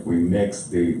 And if we mix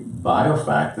the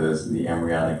biofactors, the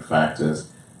embryonic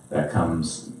factors that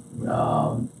comes,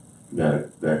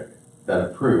 that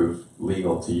approve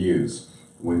legal to use,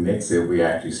 we mix it, we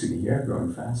actually see the hair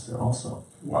growing faster also.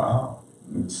 Wow.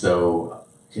 So,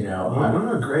 you know. What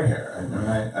about gray hair? I mean,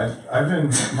 I've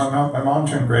been, my mom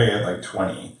turned gray at like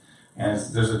 20. And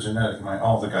there's a genetic,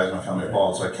 all the guys in my family are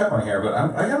bald, so I kept my hair, but I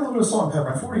got a little bit of salt and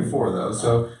pepper. I'm 44 though,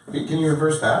 so can you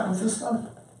reverse that with this stuff?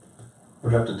 Or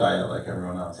do I have to dye it like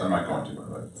everyone else? I'm not going to, by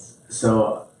the way.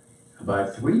 So,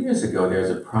 about 3 years ago, there's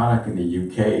a product in the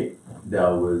UK that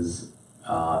was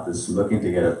looking to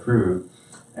get approved,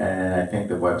 and I think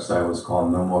the website was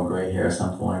called No More Gray Hair,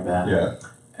 something like that. Yeah.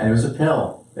 And it was a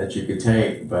pill that you could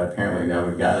take, but apparently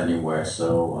never got anywhere.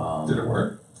 So did it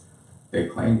work? They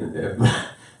claimed it did, but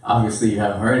obviously you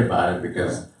haven't heard about it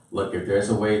because look, if there's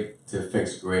a way to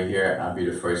fix gray hair, I'll be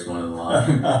the first one in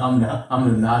line. I'm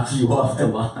gonna knock you off the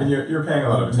line. And you're paying a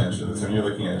lot of attention to this, and you're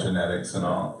looking at genetics and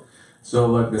all. So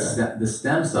look, the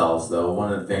stem cells though,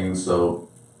 one of the things, so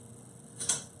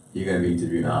you're gonna be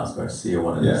interviewing Oscar Garcia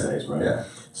one of these days, right? Yeah.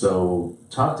 So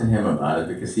talk to him about it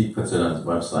because he puts it on his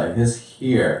website. His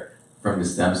hair from the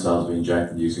stem cells we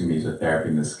injected using mesotherapy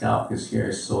in the scalp, his hair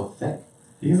is so thick.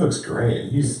 He looks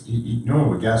great. No one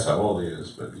would guess how old he is,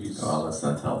 but he's... Oh, let's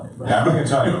not tell anybody. Yeah, I'm not going to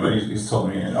tell you, but he's told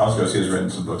me, and Oscar has written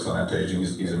some books on anti-aging.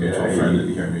 He's a mutual friend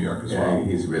here in New York as well.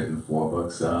 He's written 4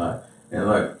 books. And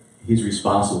look, he's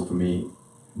responsible for me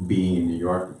being in New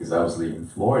York because I was leaving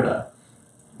Florida.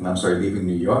 And leaving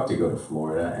New York to go to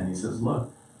Florida. And he says,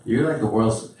 look, you're like the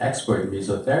world's expert in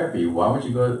mesotherapy. Why would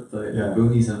you go to the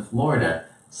boonies in Florida?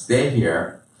 Stay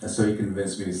here. And so he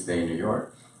convinced me to stay in New York.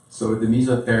 So with the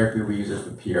mesotherapy, we use it for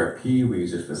PRP, we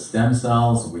use it for stem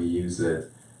cells, we use it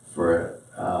for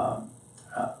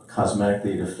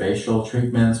cosmetically the facial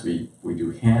treatments, we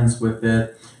do hands with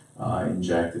it,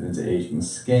 inject it into aging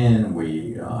skin,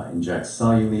 we inject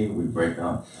cellulite, we break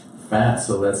down fat.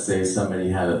 So let's say somebody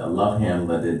had a love handle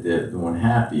that they're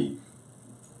unhappy,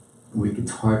 we could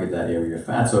target that area of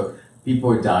fat. So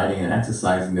people are dieting and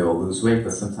exercising, they'll lose weight,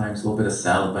 but sometimes a little bit of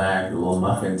saddlebag, a little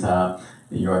muffin top.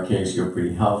 In your case, you're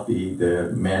pretty healthy, the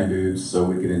man boobs, so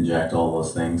we could inject all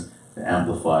those things to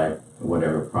amplify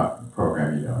whatever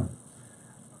program you're doing.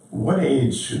 What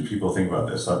age should people think about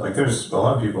this? Like, there's a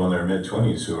lot of people in their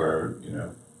mid-20s who are,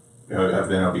 have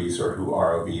been obese or who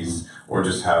are obese or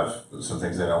just have some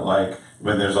things they don't like.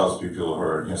 But there's also people who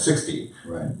are, 60.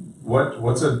 Right.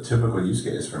 What's a typical use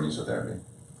case for mesotherapy?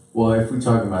 Well, if we're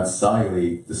talking about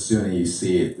cellulite, the sooner you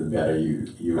see it, the better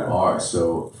you are.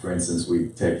 So, for instance, we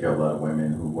take care of a lot of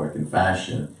women who work in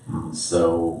fashion.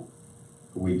 So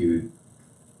we do,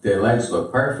 their legs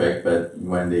look perfect, but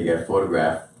when they get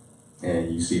photographed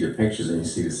and you see the pictures and you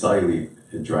see the cellulite,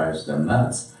 it drives them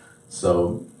nuts.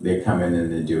 So they come in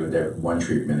and they do their one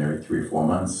treatment every 3-4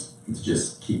 months to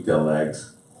just keep their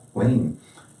legs clean,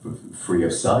 free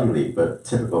of cellulite. But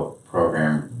typical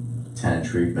program, 10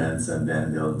 treatments, and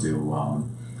then they'll do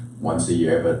once a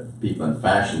year. But people in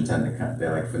fashion tend to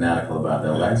they're like fanatical about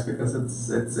their legs because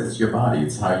it's your body.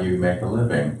 It's how you make a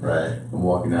living. Right. And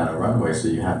walking down a runway, so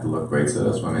you have to look great. So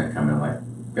those women come in like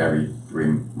every 3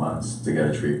 months to get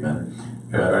a treatment.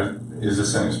 But, is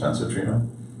this an expensive treatment?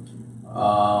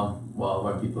 Well,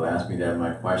 when people ask me that,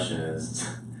 my question is,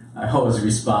 I always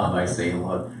respond by saying,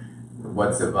 look,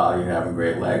 what's the value of having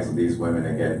great legs? And these women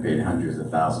are getting paid hundreds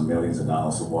of thousands, millions of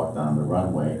dollars to walk down the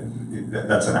runway.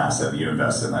 That's an asset that you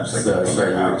invest in. That's like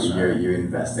you're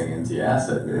investing into your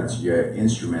asset. It's your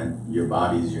instrument. Your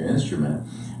body's your instrument.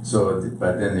 So,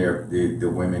 but then there are the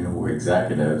women who are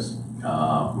executives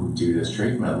who do this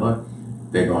treatment. Look,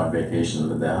 they go on vacations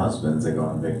with their husbands. They go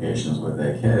on vacations with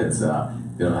their kids.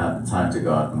 They don't have the time to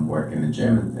go out and work in the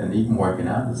gym, and even working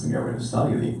out doesn't get rid of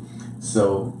cellulite.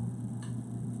 So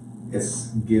it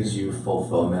gives you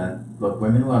fulfillment. Look,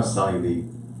 women who have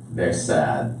cellulite, they're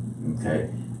sad, okay?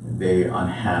 They're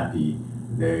unhappy.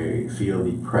 They feel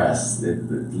depressed. It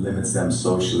limits them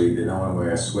socially. They don't want to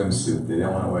wear a swimsuit. They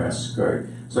don't want to wear a skirt.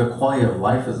 So quality of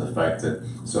life is affected.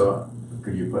 So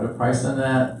could you put a price on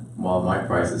that? Well, my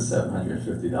price is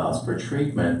 $750 per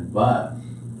treatment, but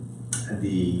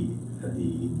the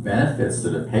benefits to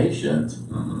the patient,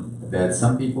 that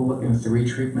some people look in 3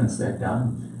 treatments, they're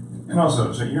done. And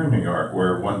also, so you're in New York,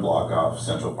 we're one block off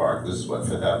Central Park. This is what,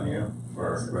 Fifth Avenue?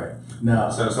 Right. No.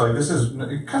 So like this is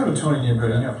kind of a Tony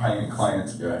neighborhood, and you have high-end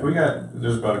clients. Right.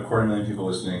 There's about 250,000 people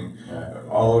listening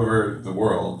all over the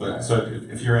world. But so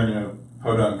if you're in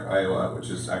Podunk, Iowa, which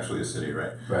is actually a city,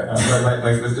 right? Right. But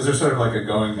is there sort of like a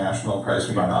going national price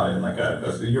when you're not in like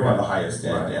you're one of the highest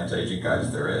end anti-aging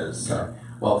guys there is. So. Okay.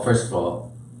 Well, first of all,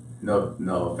 no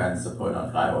offense to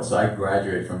Podunk, Iowa. So I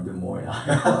graduated from Des Moines,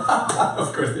 Iowa.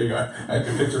 Of course, there you go. I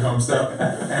can picture home stuff.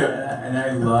 and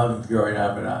I loved growing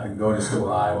up and going to school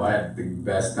in Iowa. I had the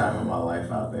best time of my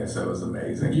life out there, so it was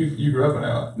amazing. You grew up in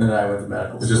Iowa? Then I went to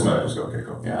medical school. Just medical school, okay,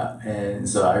 cool. Yeah, and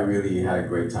so I really had a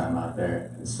great time out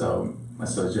there. So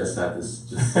just had this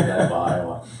just get out of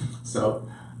Iowa. So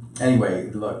anyway,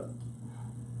 look,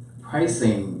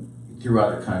 pricing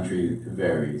throughout the country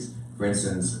varies. For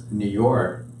instance, New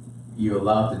York, you're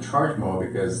allowed to charge more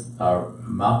because our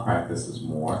malpractice is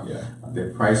more. Yeah.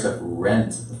 The price of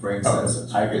rent, for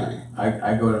instance,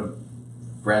 I go to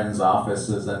friends'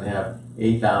 offices and they have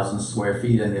 8,000 square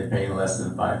feet and they're paying less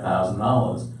than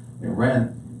 $5,000 in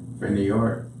rent for New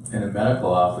York. In a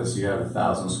medical office, you have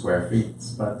 1,000 square feet.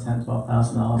 It's about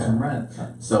 $10,000-$12,000 in rent.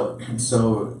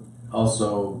 So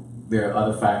also there are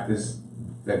other factors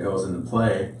that goes into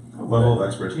play. Level of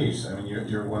expertise. I mean,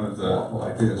 you're one of the. Well,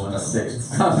 I didn't want to say it.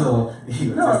 Sounds a little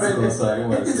egotistical,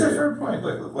 it's a fair point.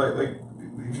 Like,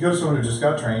 if you go to someone who just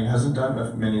got trained, hasn't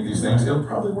done many of these things, it'll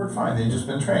probably work fine. They've just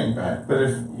been trained. Right. But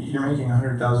if you're making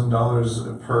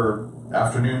 $100,000 per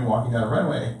afternoon walking down a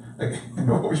runway, like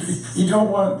you don't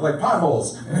want like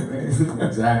potholes.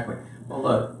 Exactly. Well,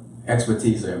 look,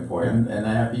 expertise are important, and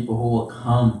I have people who will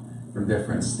come from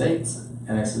different states.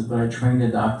 And I said, but I trained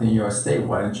a doctor in your state.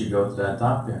 Why don't you go to that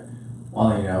doctor? Well,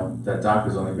 that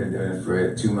doctor's only been doing it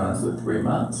for 2 months or 3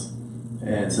 months.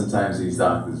 And sometimes these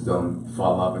doctors don't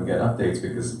follow up and get updates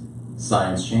because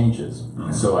science changes.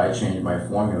 And so I change my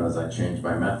formulas, I change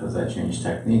my methods, I change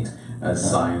techniques as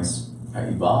science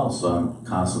evolves. So I'm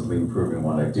constantly improving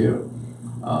what I do.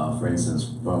 For instance,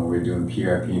 when we were doing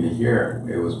PRP in the hair,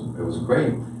 it was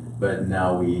great. But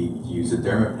now we use a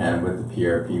dermapen with the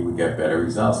PRP, we get better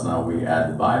results. Now we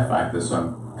add the biofactors, so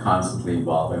I'm constantly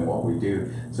evolving what we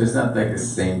do. So it's not like the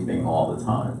same thing all the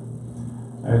time.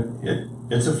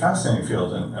 It's a fascinating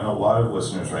field, and a lot of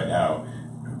listeners right now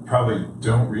probably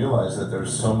don't realize that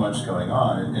there's so much going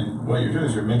on. And what you're doing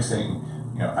is you're mixing,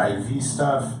 IV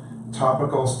stuff,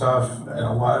 topical stuff, and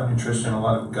a lot of nutrition, a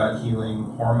lot of gut healing,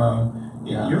 hormone.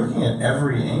 Yeah. You're looking at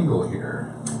every angle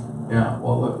here. Yeah,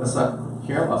 well, look, let's talk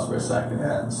hair loss for a second.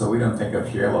 Yeah. So we don't think of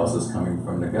hair loss as coming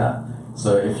from the gut.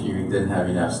 So if you didn't have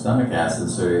enough stomach acid,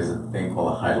 so there's a thing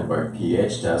called a Heidelberg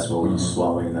pH test where you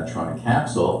swallow an electronic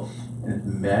capsule and it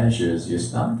measures your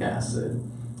stomach acid.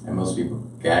 And most people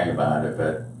gag about it,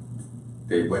 but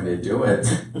when they do it,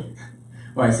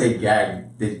 when I say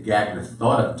gag, they gag the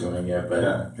thought of doing it, but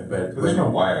But there's no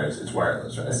wires. It's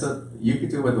wireless, right? So you could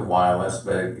do it with the wireless,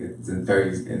 but it's in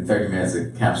 30 minutes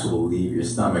the capsule will leave your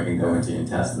stomach and go into your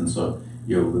intestines, so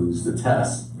you'll lose the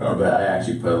test. Okay. But I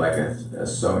actually put like a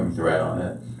sewing thread on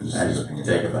it and just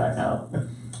take it back out.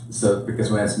 So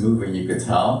because when it's moving, you could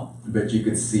tell, but you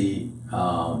could see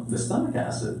the stomach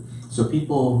acid. So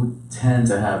people who tend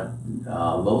to have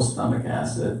low stomach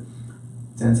acid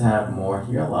tend to have more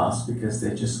hair loss because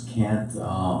they just can't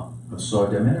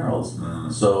absorb their minerals.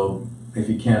 So if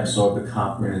you can't absorb the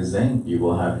copper and the zinc, you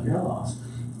will have hair loss.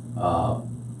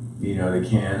 They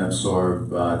can't absorb,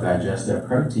 digest their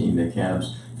protein. They can't.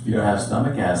 If you don't have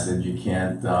stomach acid, you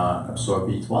can't absorb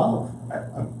B12.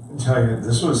 I tell you,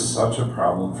 this was such a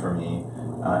problem for me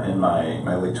in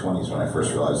my late 20s when I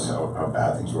first realized how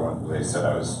bad things were. They said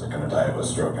I was going to die of a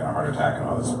stroke and a heart attack and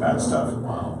all this bad stuff.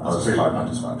 Wow. I was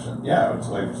cognitive dysfunction. Yeah, it was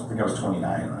like, I think I was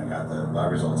 29 when I got the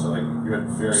lab results. So like, you had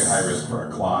very high risk for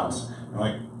a clot. I'm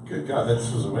like, good God,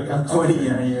 this was a wake up call.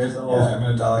 29 years old. Yeah, I'm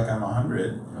going to die like I'm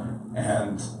 100.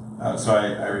 And so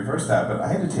I reversed that, but I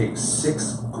had to take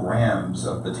 6 grams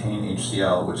of betaine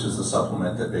HCl, which is the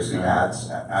supplement that basically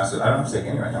adds acid. I don't have to take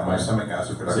any right now. My stomach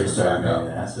acid production is back up.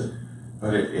 Acid.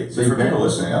 But for people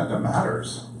listening, that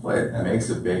matters. Well, it makes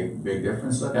a big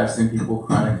difference. Look, I've seen people with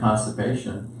chronic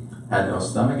constipation, had no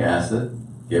stomach acid,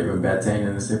 give them betaine,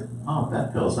 and they say, oh,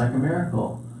 that pill's like a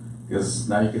miracle. Because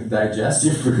now you can digest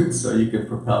your food so you can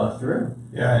propel it through.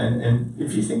 Yeah, and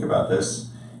if you think about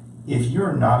this, if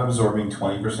you're not absorbing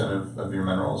 20% of your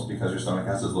minerals because your stomach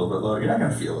acid is a little bit low, you're not going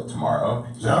to feel it tomorrow.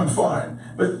 You say, I'm fine.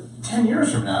 But 10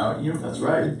 years from now, that's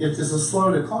right. It's a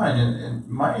slow decline. And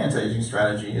my anti-aging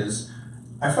strategy is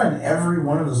I find every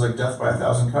one of those like death by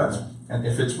 1,000 cuts. And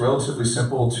if it's relatively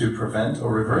simple to prevent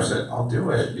or reverse it, I'll do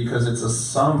it because it's a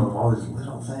sum of all these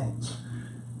little things.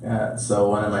 Yeah, so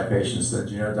one of my patients said,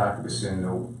 Dr. Bassoon,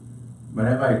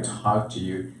 whenever I talk to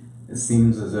you, it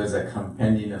seems as though there's a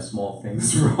compendium of small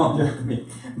things wrong with me.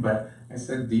 But I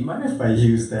said, do you mind if I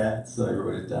use that? So I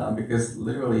wrote it down because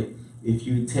literally, if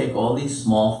you take all these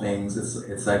small things,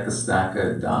 it's like a stack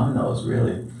of dominoes,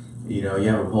 really. You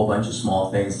have a whole bunch of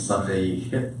small things, and someday you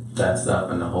hit that stuff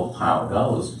and the whole pile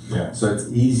goes. Yeah. So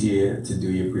it's easier to do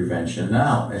your prevention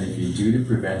now. And if you do the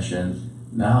prevention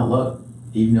now, look,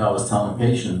 even though I was telling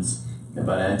patients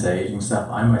about anti-aging stuff,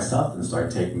 I myself didn't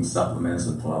start taking supplements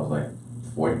until I was like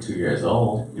 42 years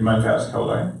old. You mind if I ask how old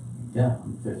are you? Yeah,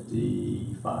 I'm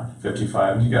 55.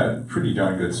 55. You got pretty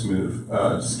darn good smooth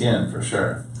skin for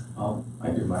sure. Oh,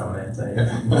 I do my own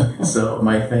anti-aging. So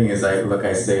my thing is,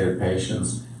 I say to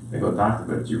patients, they go, doctor,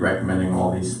 but you're recommending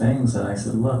all these things. And I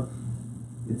said, look,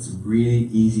 it's really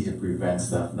easy to prevent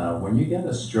stuff now. When you get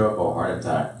a stroke or heart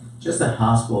attack, just the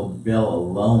hospital bill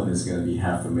alone is going to be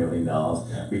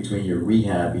 $500,000 between your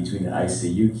rehab, between the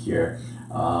ICU care,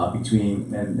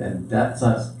 and that's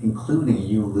including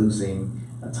you losing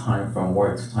time from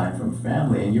work, time from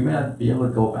family, and you may not be able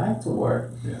to go back to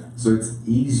work. Yeah. So it's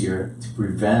easier to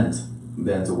prevent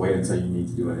than to wait until you need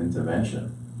to do an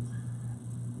intervention.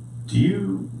 Do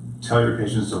you tell your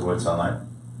patients to avoid sunlight?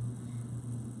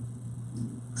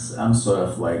 I'm sort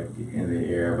of like in the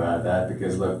air about that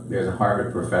because look, there's a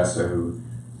Harvard professor who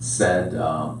said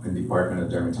in the Department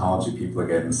of Dermatology people are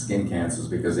getting skin cancers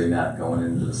because they're not going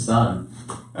into the sun.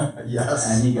 Yes.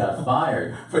 And he got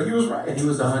fired. But he was right. He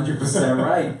was 100%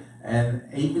 right. And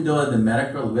even though the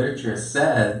medical literature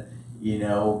said,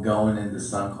 going in the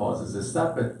sun causes this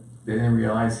stuff, but they didn't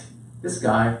realize this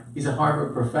guy, he's a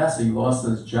Harvard professor, he lost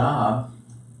his job.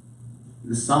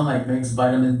 The sunlight makes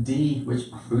vitamin D, which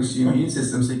boosts your immune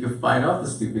system so you can fight off the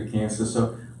stupid cancer.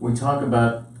 So we talk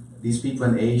about these people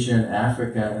in Asia and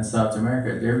Africa and South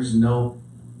America, there is no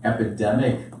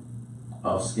epidemic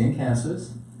of skin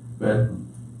cancers, but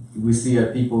we see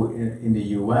people in the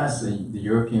US, the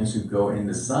Europeans who go in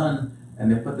the sun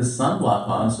and they put the sunblock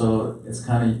on, so it's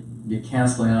you're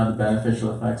canceling out the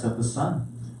beneficial effects of the sun.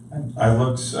 I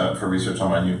looked for research on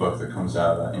my new book that comes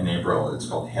out in April. It's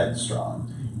called Headstrong.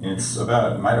 And it's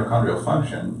about mitochondrial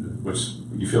function, which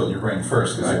you feel in your brain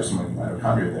first because you have so many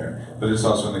mitochondria there, but it's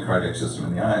also in the cardiac system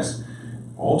in the eyes.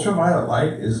 Ultraviolet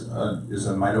light is a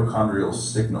mitochondrial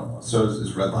signal. So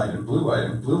is red light and blue light.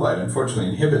 And blue light, unfortunately,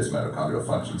 inhibits mitochondrial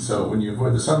function. So when you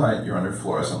avoid the sunlight, you're under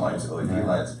fluorescent lights, LED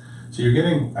lights. So you're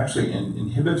getting actually an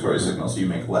inhibitory signal, so you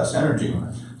make less energy.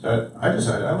 So I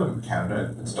decided, I live in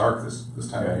Canada, it's dark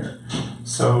this time of year.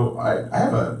 So I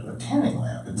have a tanning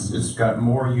lamp. It's got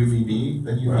more UVB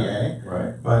than UVA.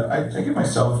 Right. But I give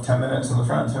myself 10 minutes on the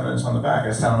front, 10 minutes on the back.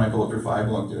 I stand on my bulletproof eye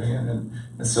while I'm doing it.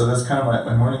 And so that's kind of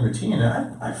my morning routine.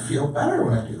 And I feel better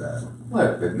when I do that.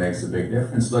 Look, it makes a big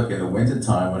difference. Look, in the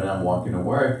wintertime when I'm walking to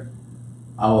work,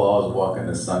 I will always walk on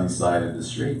the sunny side of the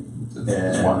street.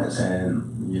 It's wise.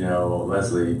 And, you know,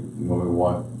 Leslie, when we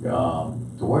walk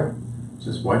to work,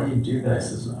 says, why do you do that? I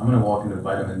says, I'm going to walk in the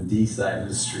vitamin D side of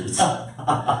the street.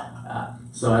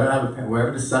 So I don't have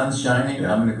wherever the sun's shining,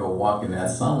 I'm going to go walk in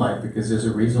that sunlight, because there's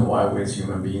a reason why we as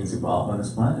human beings evolved on this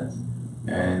planet.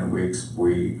 And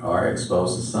we are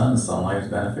exposed to sun. Sunlight is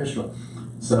beneficial.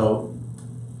 So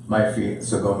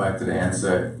going back to the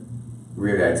answer,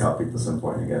 really I tell people it's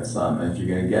important to get sun. And if you're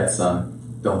going to get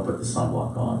sun, don't put the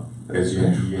sunblock on, because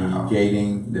you're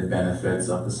negating the benefits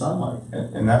of the sunlight.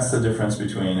 And that's the difference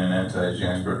between an anti-aging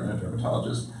expert and a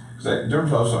dermatologist. Because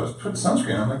dermatologists always put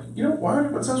sunscreen on. I'm like, why would I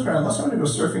put sunscreen on? Unless I'm going to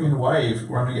go surfing in Hawaii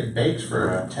where I'm going to get baked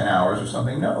for 10 hours or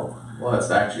something. No. Well,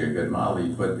 it's actually a good model.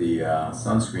 You put the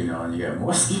sunscreen on, you get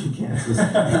more skin cancers,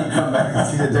 and you come back and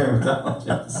see the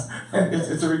dermatologist.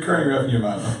 It's a recurring revenue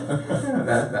model.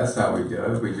 That's how we do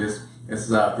it. It's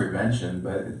prevention,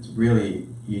 but it's really,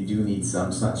 you do need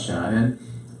some sunshine. And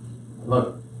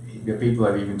look, the people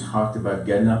have even talked about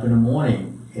getting up in the morning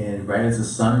and right as the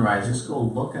sun rises, just go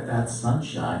look at that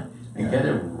sunshine and get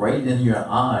it right in your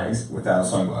eyes. Without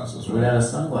sunglasses, right? Without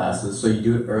sunglasses. So you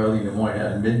do it early in the morning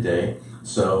at midday.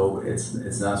 So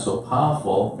it's not so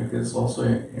powerful, because it's also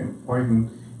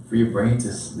important for your brain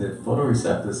the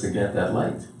photoreceptors to get that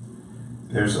light.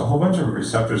 There's a whole bunch of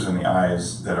receptors in the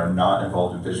eyes that are not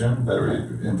involved in vision, that are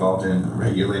involved in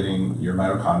regulating your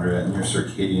mitochondria and your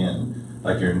circadian,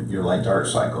 like your light-dark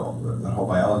cycle, the whole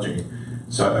biology.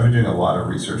 So I've been doing a lot of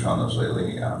research on those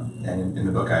lately, and in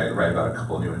the book I write about a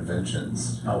couple of new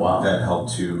inventions that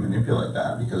help to manipulate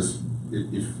that, because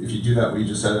if you do that what you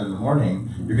just said in the morning,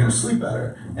 you're going to sleep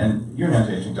better, and you're an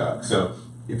anti-aging doc. So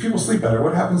if people sleep better,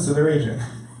 what happens to their aging?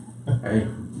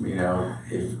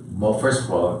 First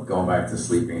of all, going back to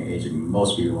sleeping and aging,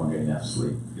 most people won't get enough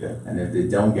sleep. Yeah. And if they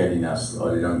don't get enough,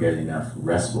 or they don't get enough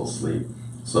restful sleep,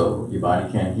 so your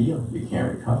body can't heal, you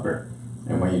can't recover.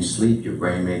 And when you sleep, your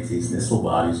brain makes these missile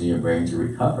bodies in your brain to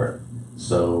recover.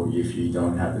 So if you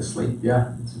don't have the sleep,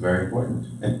 it's very important.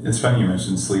 It's funny you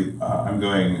mentioned sleep. I'm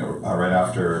going right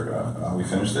after we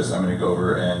finish this. I'm going to go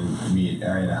over and meet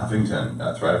Ariana Huffington.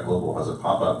 Thrive Global has a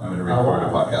pop-up. I'm going to record a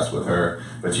podcast with her.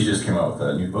 But she just came out with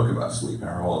a new book about sleep, and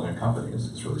her whole new company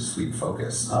is really sleep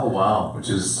focused. Oh, wow. Which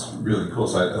is really cool.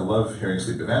 So I love hearing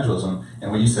sleep evangelism.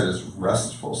 And what you said is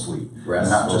restful sleep.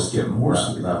 Not just get more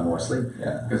sleep. Not more sleep.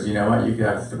 Yeah. Because you know what? You could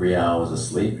have 3 hours of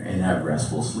sleep and have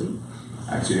restful sleep.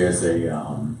 Actually, there's a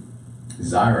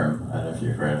Xyrem, I don't know if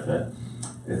you've heard of it.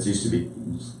 It used to be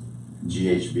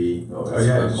GHB.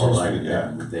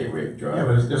 The day rape drug. Yeah,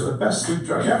 but it's the best sleep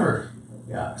drug ever.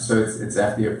 Yeah, so it's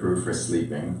FDA approved for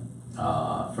sleeping,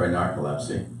 for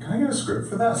narcolepsy. Can I get a script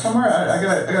for that somewhere? I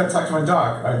gotta talk to my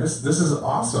doc. This is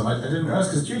awesome. I didn't realize,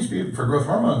 because GHB for growth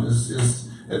hormone is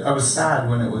I was sad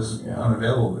when it was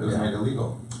unavailable. It was made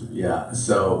illegal. Yeah,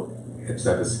 so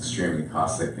except it's extremely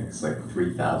costly. I think it's like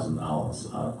 $3,000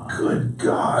 out of pocket. Good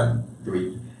God!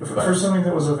 For something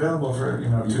that was available for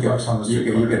 $2 on the street.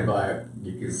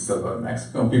 You could still go to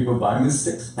Mexico. People buy them in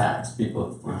 6-packs.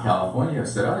 People in California have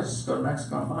said, just go to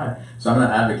Mexico and buy it. So I'm not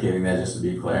advocating that, just to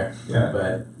be clear. Yeah.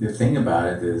 But the thing about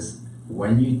it is,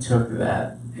 when you took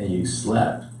that and you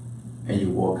slept and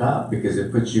you woke up, because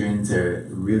it puts you into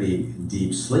really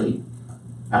deep sleep.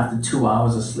 After 2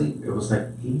 hours of sleep, it was like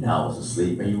 8 hours of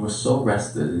sleep, and you were so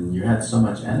rested and you had so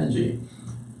much energy.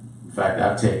 In fact,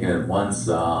 I've taken it once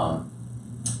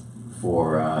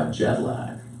for jet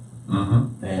lag.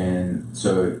 Mm-hmm. And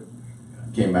so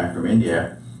I came back from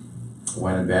India,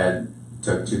 went to bed,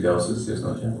 took 2 doses, there's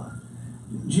no jet lag.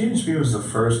 GHB was the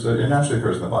first, it naturally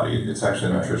occurs in the body. It's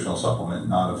actually a nutritional supplement,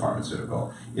 not a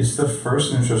pharmaceutical. It's the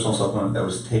first nutritional supplement that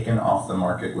was taken off the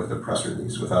market with a press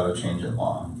release without a change in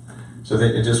law. So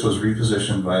it just was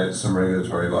repositioned by some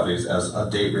regulatory bodies as a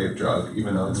date rape drug,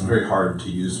 even though it's very hard to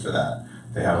use for that.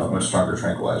 They have much stronger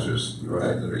tranquilizers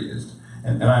that are used.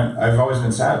 And I've always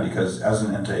been sad, because as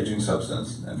an anti-aging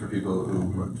substance, and for people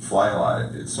who fly a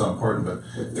lot, it's so important, but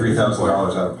 $3,000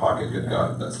 out of pocket, good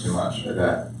God, that's too much.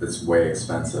 That's way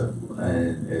expensive,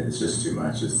 and it's just too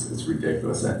much. It's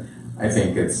ridiculous. And I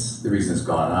think the reason it's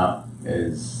gone up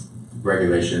is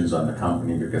regulations on the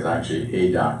company, because actually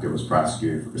a doctor was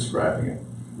prosecuted for prescribing it.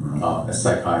 A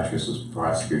psychiatrist was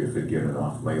prosecuted for giving it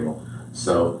off label.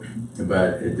 So,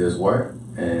 but it does work,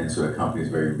 and so the company is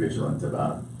very vigilant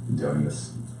about doing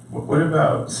this. What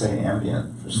about, say,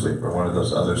 Ambien for sleep, or one of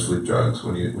those other sleep drugs?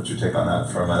 What's your take on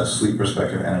that from a sleep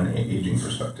perspective and an aging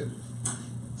perspective?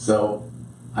 So,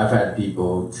 I've had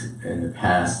people in the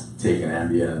past take an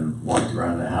Ambien, walked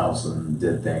around the house and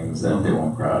did things that they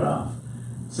weren't proud of.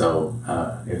 So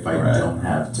if I don't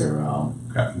have to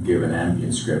give an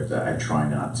Ambien script, I try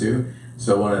not to.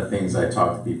 So one of the things I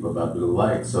talk to people about blue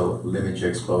light, so limit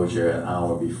your exposure an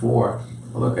hour before.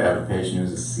 Well, look, I have a patient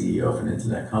who's a CEO of an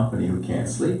internet company who can't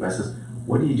sleep. I says,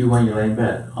 what do you do when you lay in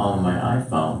bed? On my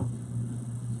iPhone.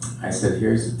 I said,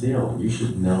 here's the deal. You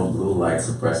should know blue light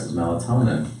suppresses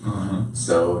melatonin. Mm-hmm.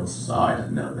 So he says, oh, I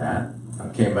didn't know that. I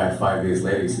came back 5 days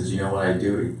later. He says, you know what I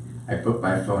do? I put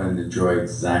my phone in the drawer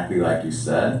exactly like you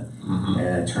said,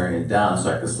 and I turn it down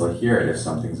so I can still hear it if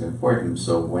something's important.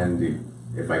 So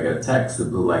if I get a text, the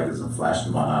blue light doesn't flash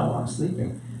in my eye while I'm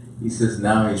sleeping. He says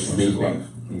now he's sleeping.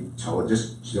 He told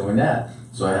just doing that.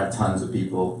 So I have tons of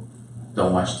people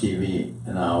don't watch TV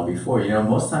an hour before. You know,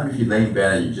 most time if you lay in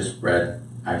bed and you just read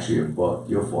actually a book,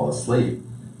 you'll fall asleep.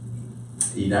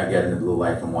 You're not getting the blue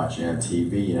light from watching on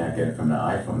TV. You're not getting it from the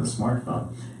iPhone, the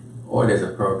smartphone. Or there's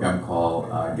a program called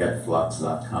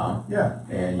getflux.com. Yeah,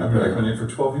 and I've been recommending it for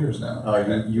 12 years now. Oh,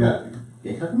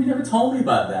 how come you never told me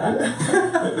about that?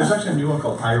 There's actually a new one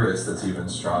called Iris that's even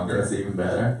stronger. That's even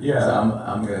better? Yeah. So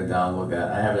I'm going to download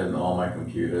that. I have it in all my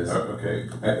computers. Oh, okay.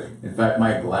 In fact,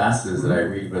 my glasses that I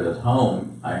read with at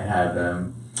home, I have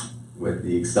them with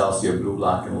the Excelsior blue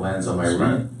blocking lens on my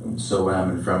read. So when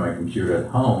I'm in front of my computer at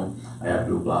home, I have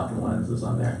blue blocking lenses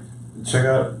on there. Check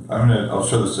out, I'll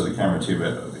show this to the camera too,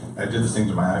 but I did this thing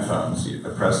to my iPhone. See, I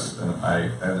press,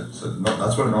 and so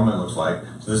that's what it normally looks like.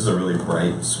 So this is a really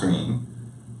bright screen.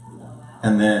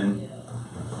 And then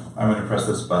I'm going to press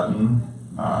this button.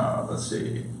 Let's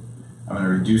see. I'm going to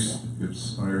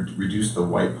reduce the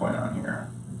white point on here.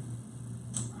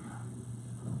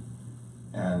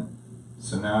 And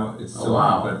so now it's still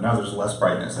on, but now there's less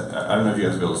brightness. I don't know if you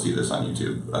guys will be able to see this on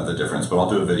YouTube, the difference, but I'll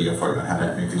do a video for you on how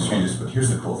to make these changes. But here's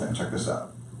the cool thing. Check this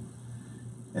out.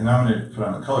 And now I'm going to put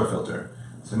on the color filter.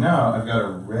 So now I've got a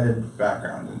red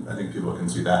background, and I think people can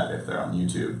see that if they're on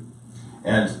YouTube.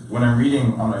 And when I'm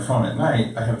reading on my phone at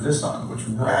night, I have this on, which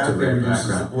radically reduces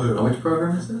the blue. Oh, which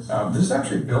program is this? This is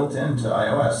actually built into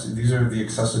iOS. These are the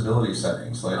accessibility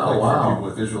settings, like for people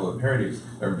with visual imparities,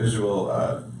 or visual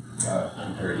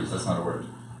imparities, that's not a word.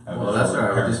 Well, that's all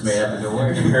right, we just made up a new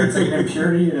word. It's like an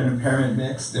impurity and an impairment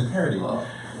mixed imparity. Well,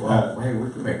 hey, we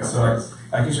can make up words.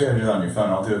 I can show you how to do it on your phone.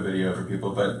 I'll do a video for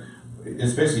people, but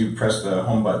it's basically you press the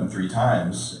home button 3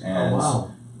 times, and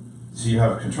so you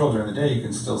have control during the day. You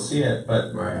can still see it,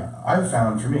 but I've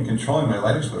found for me controlling my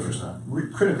light exposure is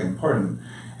critically important.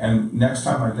 And next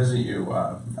time I visit you,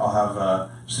 I'll have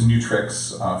some new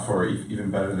tricks for even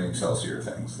better than Excelsior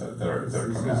things that are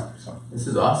coming out. So this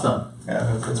is awesome.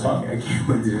 Yeah, it's fun. I can't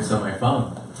wait to do this on my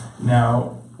phone.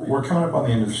 Now we're coming up on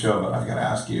the end of the show, but I've got to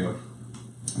ask you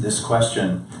this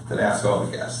question that I ask all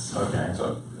the guests. Okay.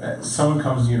 So someone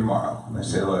comes to you tomorrow and they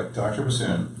say, look, Dr.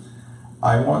 Bassoon,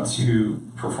 I want to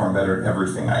perform better at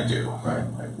everything I do. Right.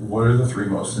 Like, what are the 3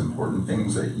 most important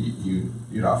things that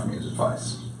you'd offer me as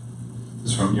advice?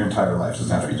 This is from your entire life. It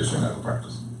doesn't have to be just your medical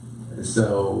practice.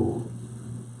 So,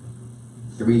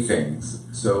 3 things.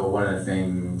 So one of the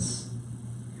things,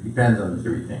 it depends on the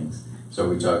 3 things. So are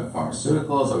we talking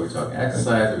pharmaceuticals? Are we talking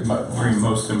exercise? Are we talking 3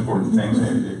 most important things.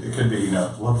 It could be,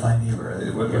 love thy neighbor.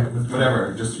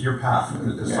 Whatever. Just your path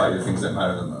is 5 things that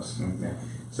matter the most. Okay.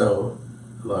 So,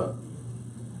 look,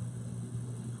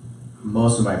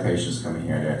 most of my patients come in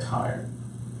here, they're tired.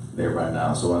 They run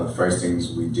down. So one of the first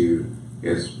things we do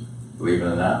is, believe it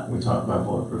or not, we talk about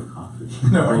bulletproof coffee.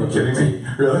 No, are you kidding me?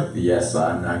 Really? Yes,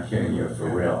 I'm not kidding you, for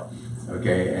real.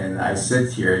 Okay, and I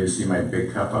sit here, you see my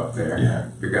big cup up there. Yeah.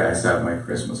 Because I have my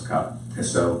Christmas cup. And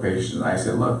so patients, I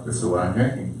say, look, this is what I'm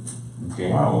drinking.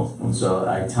 Okay. Wow. And so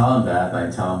I tell them that, and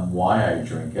I tell them why I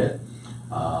drink it.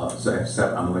 So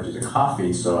except I'm allergic to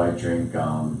coffee, so I drink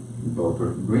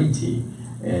bulletproof green tea.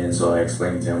 And so I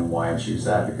explain to him why I choose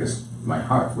that, because my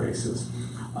heart races.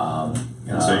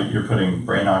 So you're putting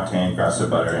brain octane, grass-fed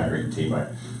butter, and green tea. Right.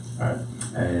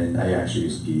 And I actually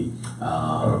use ghee.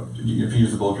 If you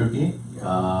use the bulletproof ghee?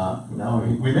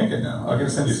 No. We make it now. I'll get to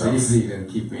send you some. Easy to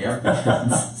keep me up.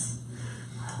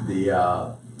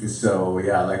 So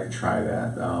yeah, I'd like to try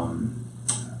that.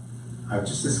 I'm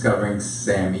just discovering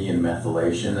SAMe and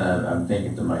methylation, and I'm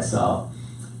thinking to myself,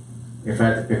 if I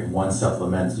had to pick one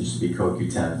supplement, it used to be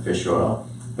CoQ10 and fish oil,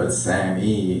 but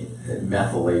SAMe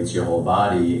methylates your whole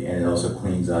body, and it also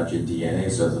cleans out your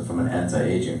DNA. So from an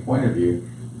anti-aging point of view,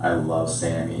 I love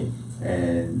SAMe.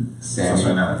 And SAMe, it's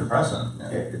also an antidepressant.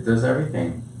 Yeah. It does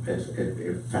everything.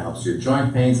 It helps your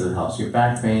joint pains, it helps your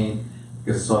back pain,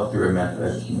 because it's all through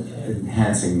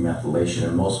enhancing methylation.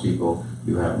 And most people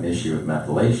do have an issue with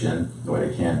methylation, or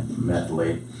they can't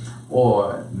methylate,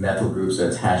 or methyl groups are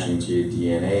attaching to your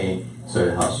DNA, so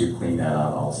it helps you clean that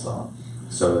out also.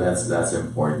 So that's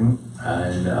important.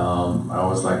 And I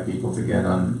always like people to get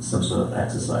on some sort of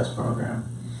exercise program.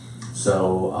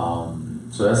 So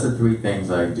So that's the three things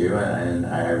I do, and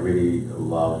I really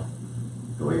love.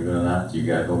 Believe it or not, you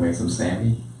gotta go make some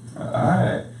Sammy.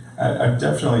 I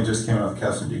definitely just came out with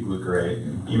calcium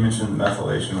D-glucarate. You mentioned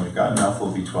methylation. We've got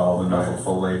methyl B12 and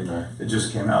methylfolate. It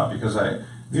just came out because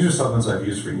these are supplements I've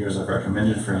used for years. I've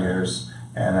recommended for years,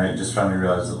 and I just finally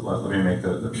realized that let me make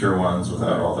the pure ones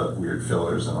without all the weird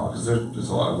fillers and all, because there's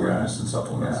a lot of weirdness in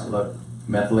supplements. Yeah, look,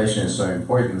 methylation is so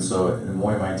important. So in the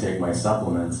morning when I take my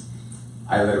supplements,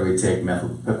 I literally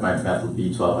put my methyl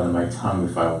B12 under my tongue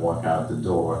before I walk out the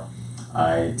door.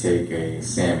 I take a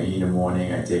SAMe in the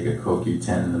morning, I take a CoQ10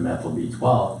 and the methyl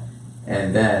B12,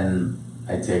 and then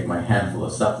I take my handful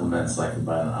of supplements like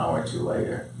about an hour or two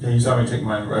later. Yeah, you saw me take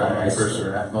mine right when I first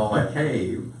started. I'm going like,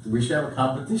 hey, we should have a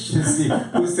competition to see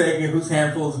whose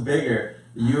handful is bigger.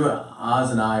 You,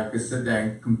 Oz, and I could sit there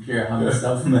and compare how many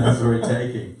supplements we're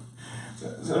taking.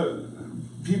 So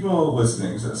people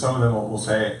listening, some of them will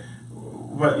say,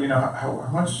 but how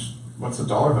much, what's the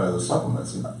dollar value of the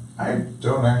supplements? And I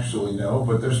don't actually know,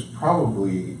 but there's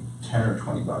probably $10 or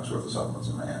 $20 worth of supplements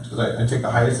in my hands, because I take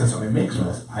the highest end stuff. It makes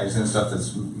some highest end stuff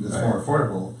that's more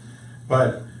affordable,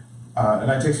 but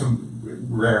and I take some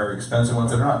rare, expensive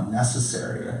ones that are not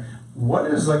necessary. What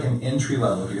is like an entry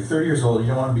level? If you're 30 years old, you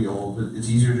don't want to be old, but it's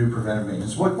easier to do preventive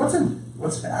maintenance. What's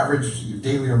an average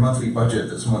daily or monthly budget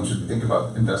that someone should think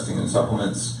about investing in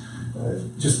supplements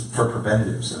just for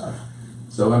preventative stuff?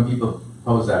 So when people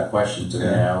pose that question to me,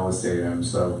 I always say to them,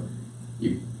 so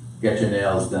you get your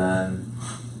nails done,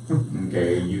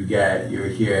 okay, you get your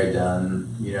hair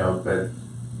done, but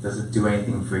does it do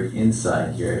anything for your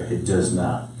inside here? It does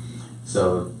not.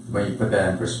 So when you put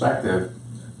that in perspective,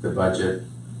 the budget,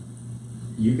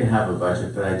 you can have a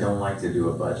budget, but I don't like to do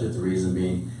a budget. The reason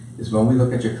being is when we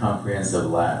look at your comprehensive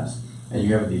labs and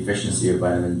you have a deficiency of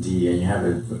vitamin D and you have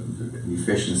a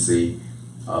deficiency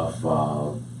of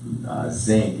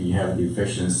zinc, and you have a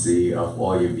deficiency of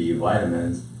all your B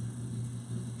vitamins,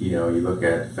 you look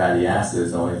at fatty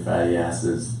acids, only fatty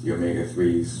acids, the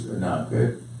omega-3s are not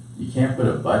good. You can't put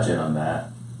a budget on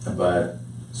that, but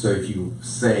so if you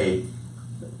say,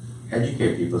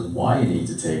 educate people as why you need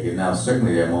to take it. Now,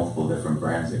 certainly there are multiple different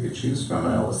brands they could choose from,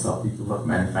 and I always tell people, look,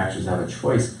 manufacturers have a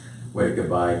choice where they could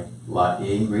buy lot A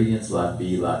ingredients, lot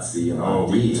B, lot C, and lot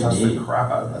D. We test the crap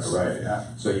out of that stuff, right? Yeah.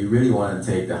 So you really want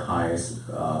to take the highest,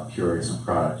 purest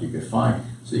product you could find.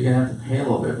 So you're gonna have to pay a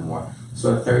little bit more.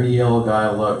 So a 30-year-old guy,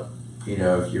 look,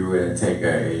 if you were going to take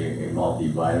a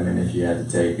multivitamin, if you had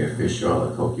to take a fish oil,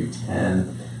 a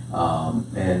CoQ10,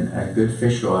 and a good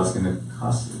fish oil is going to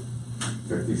cost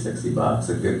 $50-$60.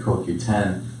 A good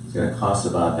CoQ10 is going to cost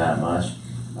about that much.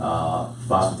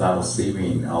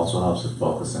 Phosphatidylserine also helps with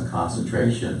focus and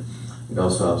concentration. It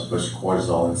also helps push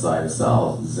cortisol inside the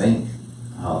cells. Zinc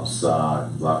helps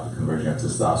block the conversion of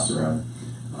testosterone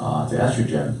to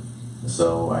estrogen.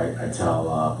 So I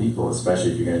tell people,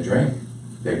 especially if you're going to drink,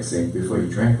 take zinc before you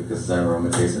drink, because zinc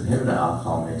aromatase inhibitor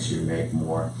alcohol makes you make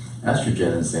more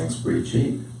estrogen, and zinc's pretty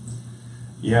cheap.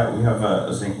 Yeah, we have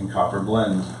a zinc and copper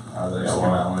blend that I just came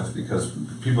out with, because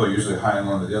people are usually high on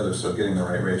one or the other, so getting the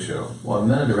right ratio.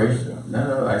 Well,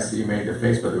 I see you made the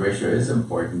face, but the ratio is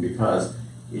important, because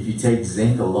if you take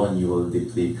zinc alone, you will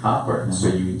deplete copper. Mm-hmm. So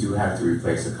you do have to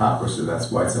replace the copper, so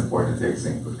that's why it's important to take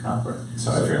zinc with copper.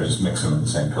 So I figured just mix them in the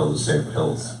same pill to save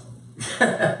pills.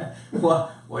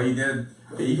 well, you did,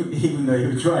 even though you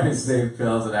were trying to save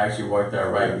pills, it actually worked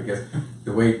out right, because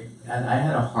and I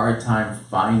had a hard time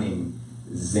finding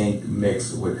zinc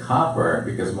mixed with copper,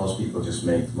 because most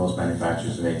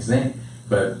manufacturers make zinc,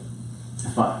 but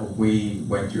we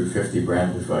went through 50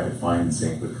 brands before I could find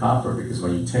zinc with copper, because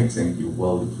when you take zinc, you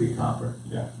will deplete copper.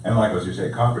 Yeah, and likewise, you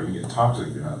take copper, you get toxic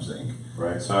if you don't have zinc.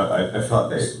 Right. So I felt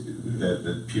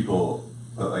that people,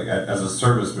 like as a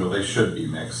service bill, they should be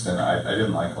mixed, and I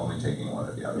didn't like only taking one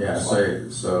or the other. Yeah,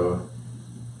 so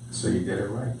you did it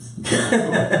right.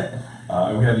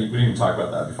 We didn't even talk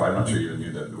about that before. I'm not sure you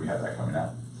knew that we had that coming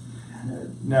out.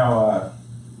 Now,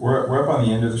 we're up on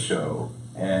the end of the show,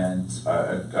 and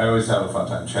I always have a fun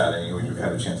time chatting. We've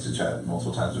had a chance to chat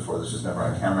multiple times before. This is never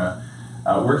on camera.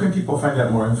 Where can people find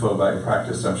out more info about your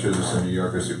practice? I'm sure there's some New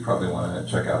Yorkers who probably want to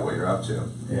check out what you're up to.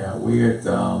 Yeah, we're at,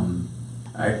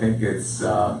 I think it's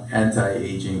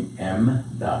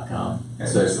antiagingm.com.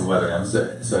 So it's the letter M.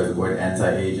 So the word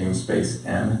antiaging space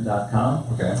m.com.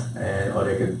 Okay. Or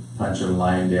they could punch in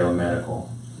Lyondale Medical.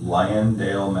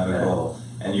 Lyondale Medical.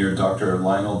 And you're Dr.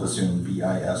 Lionel Bassoon,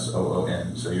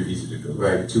 Bisoon, so you're easy to Google.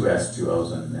 Right, 2 S, 2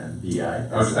 O's, and B-I.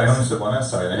 I only said 1 S,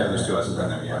 sorry. I know there's 2 S's in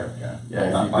there. Yeah, right. Yeah,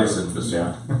 not Bison,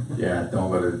 Bassoon. Yeah, don't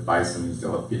go to Bison, he's the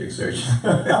orthopedic surgeon.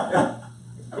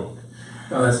 Cool.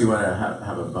 Unless you want to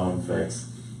have a bone fix.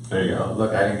 There you go.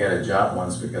 Look, I didn't get a job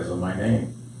once because of my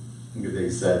name. They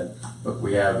said, look,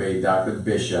 we have a Dr.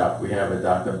 Bishop, we have a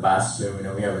Dr. Bassoon,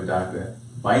 and we have a Dr.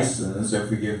 Bison, so if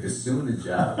we give Bassoon a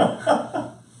job,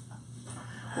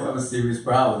 we'll have a serious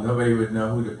problem. Nobody would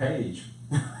know who to page.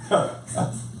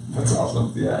 That's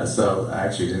awesome. Yeah, so I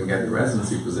actually didn't get the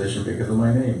residency position because of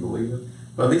my name, believe it.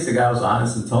 But at least the guy was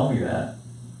honest and told me that.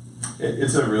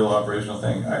 It's a real operational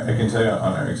thing. I can tell you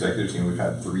on our executive team, we've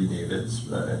had 3 Davids.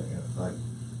 Like,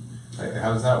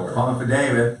 how does that work? Calling for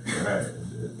David. Right.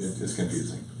 It's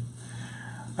confusing.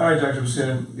 All right, Dr.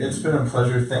 Bassoon, it's been a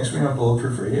pleasure. Thanks for being on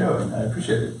Bulletproof Radio, and I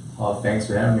appreciate it. Well, thanks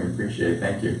for having me. Appreciate it.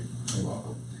 Thank you. You're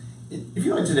welcome. If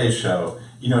you like today's show,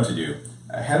 you know what to do.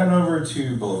 Head on over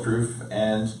to Bulletproof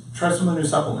and try some of the new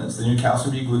supplements. The new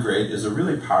calcium D-glucarate is a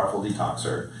really powerful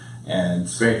detoxer. And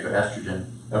it's great for estrogen.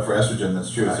 For estrogen,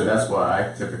 that's true. Right, so that's what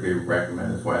I typically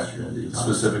recommend it for estrogen detox.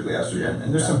 Specifically estrogen.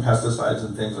 And there's some pesticides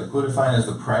and things like glutathione is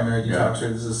the primary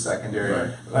detoxer. This is secondary.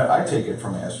 Right. But I take it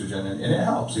from my estrogen, and it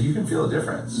helps. So you can feel a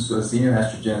difference. So it's in your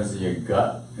estrogens in your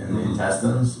gut and the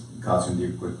intestines. Calcium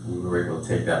D-glucarate will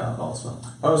take that out also.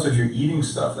 Oh, so if you're eating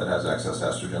stuff that has excess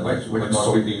estrogen, like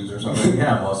soybeans or something?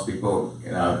 Yeah, most people,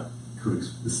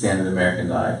 the standard American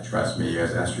diet, trust me,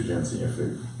 has estrogens in your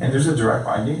food. And there's a direct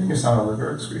binding? It's not a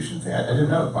liver excretion thing? I didn't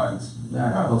know it binds.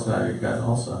 Yeah, it pulls it out of your gut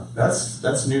also.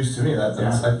 That's news to me. I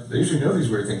usually know these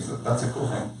weird things. That's a cool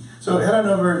thing. So head on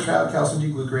over, try out calcium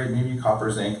D-glucarate, maybe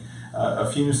copper, zinc,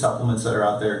 a few new supplements that are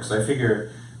out there, because I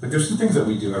figure, there's some things that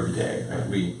we do every day, right?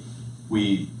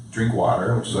 We drink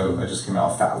water, which is, I just came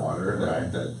out fat water,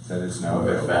 that is now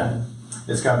available. Fat.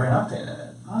 It's got brain octane in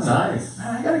it. Oh, nice.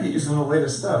 Man, I gotta get used to the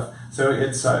latest stuff. So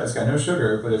it's got no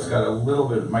sugar, but it's got a little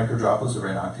bit of micro droplets of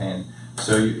brain octane.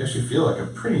 So you actually feel like a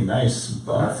pretty nice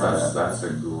bump. That's a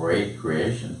great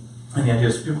creation. And the idea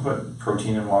is people put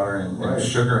protein in water and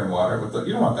sugar in water. But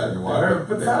you don't want that in your water.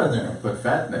 Put fat in there. Put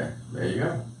fat in there. There you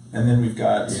go. And then we've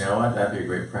got... You know what? That'd be a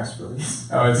great press release.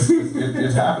 Oh,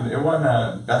 it happened. It won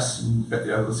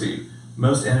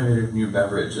most innovative new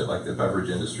beverage at the Beverage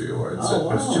Industry Awards. Oh,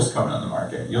 But it's just coming on the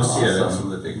market. You'll see it at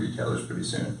some of the big retailers pretty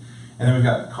soon. And then we've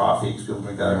got coffee, because people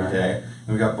drink that every day. And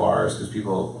we've got bars, because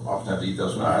people often have to eat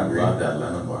those when they're hungry. I love that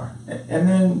lemon bar. And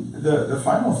then the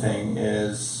final thing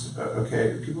is,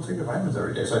 people take their vitamins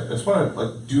every day. So I just want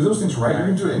to do those things right. You're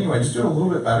going to do it anyway. Just do it a little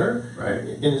bit better. Right.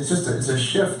 And it's a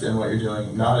shift in what you're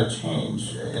doing, not a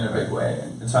change in a big way.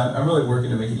 And so I'm really working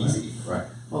to make it easy. Right.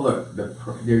 Well, look,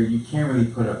 you can't really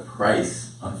put a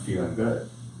price on feeling good.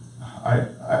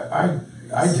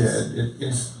 I did.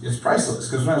 It's priceless,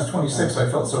 because when I was 26, I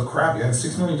felt so crappy. I had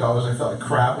 $6 million. I felt like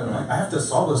crap, and I'm like, I have to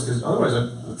solve this, because otherwise,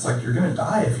 it's like you're going to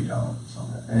die if you don't. So.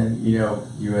 And you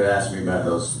had asked me about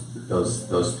those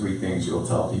 3 things you'll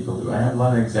tell people to. I have a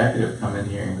lot of executives come in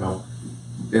here and go,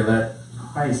 they let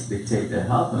price dictate their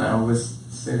health, and I always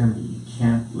say to them, you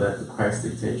can't let the price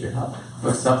dictate your health.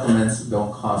 But supplements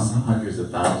don't cost hundreds of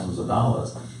thousands of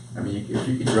dollars. I mean, if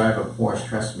you could drive a Porsche,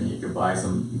 trust me, you could buy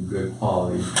some good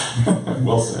quality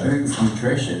well said.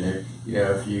 nutrition.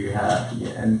 If you have,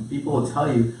 and people will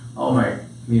tell you, oh my,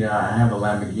 I have a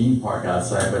Lamborghini park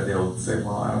outside, but they'll say,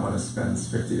 well, I don't want to spend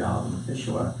 $50 on a fish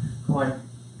oil. I'm like,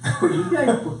 you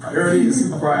got priorities.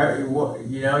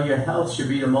 Your health should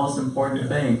be the most important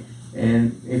thing.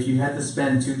 And if you had to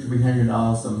spend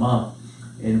 $200-300 a month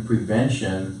in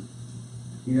prevention,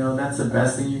 that's the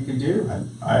best thing you can do.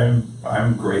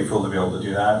 I'm grateful to be able to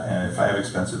do that, and if I have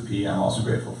expensive pee, I'm also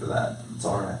grateful for that. It's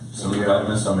all right. Some of the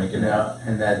vitamins don't make it.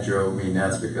 And that drove me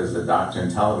nuts, because the doctor in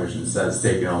television says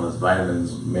taking all those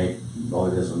vitamins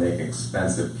will make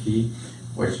expensive pee.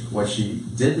 What she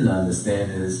didn't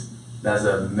understand is that's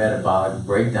a metabolic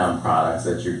breakdown products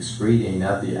that you're excreting,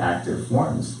 not the active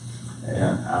forms.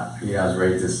 And I was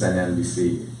ready to send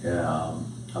NBC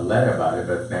a letter about it,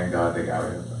 but thank God they got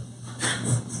rid of it.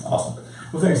 Awesome.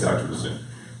 Well, thanks, Dr. Bassoon.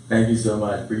 Thank you so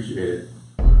much. Appreciate it.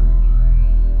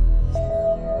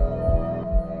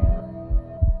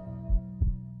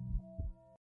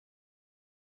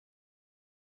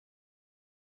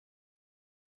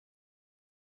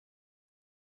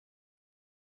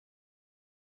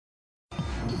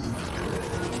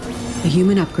 The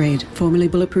Human Upgrade, formerly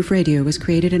Bulletproof Radio, was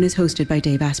created and is hosted by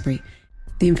Dave Asprey.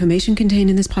 The information contained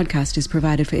in this podcast is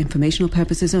provided for informational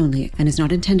purposes only and is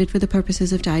not intended for the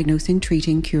purposes of diagnosing,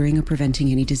 treating, curing, or preventing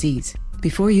any disease.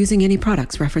 Before using any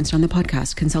products referenced on the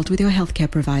podcast, consult with your healthcare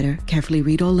provider, carefully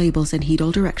read all labels, and heed all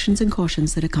directions and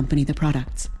cautions that accompany the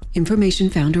products. Information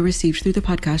found or received through the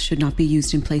podcast should not be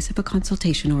used in place of a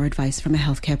consultation or advice from a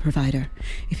healthcare provider.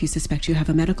 If you suspect you have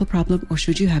a medical problem or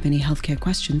should you have any healthcare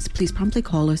questions, please promptly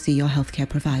call or see your healthcare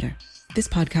provider. This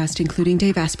podcast, including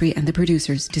Dave Asprey and the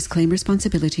producers, disclaim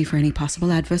responsibility for any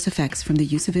possible adverse effects from the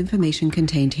use of information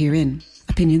contained herein.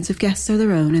 Opinions of guests are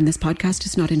their own, and this podcast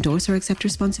does not endorse or accept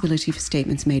responsibility for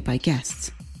statements made by guests.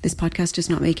 This podcast does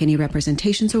not make any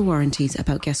representations or warranties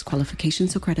about guest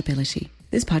qualifications or credibility.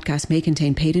 This podcast may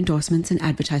contain paid endorsements and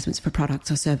advertisements for products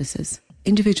or services.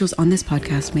 Individuals on this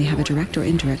podcast may have a direct or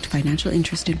indirect financial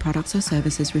interest in products or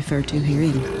services referred to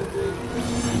herein.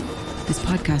 This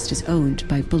podcast is owned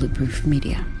by Bulletproof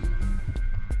Media.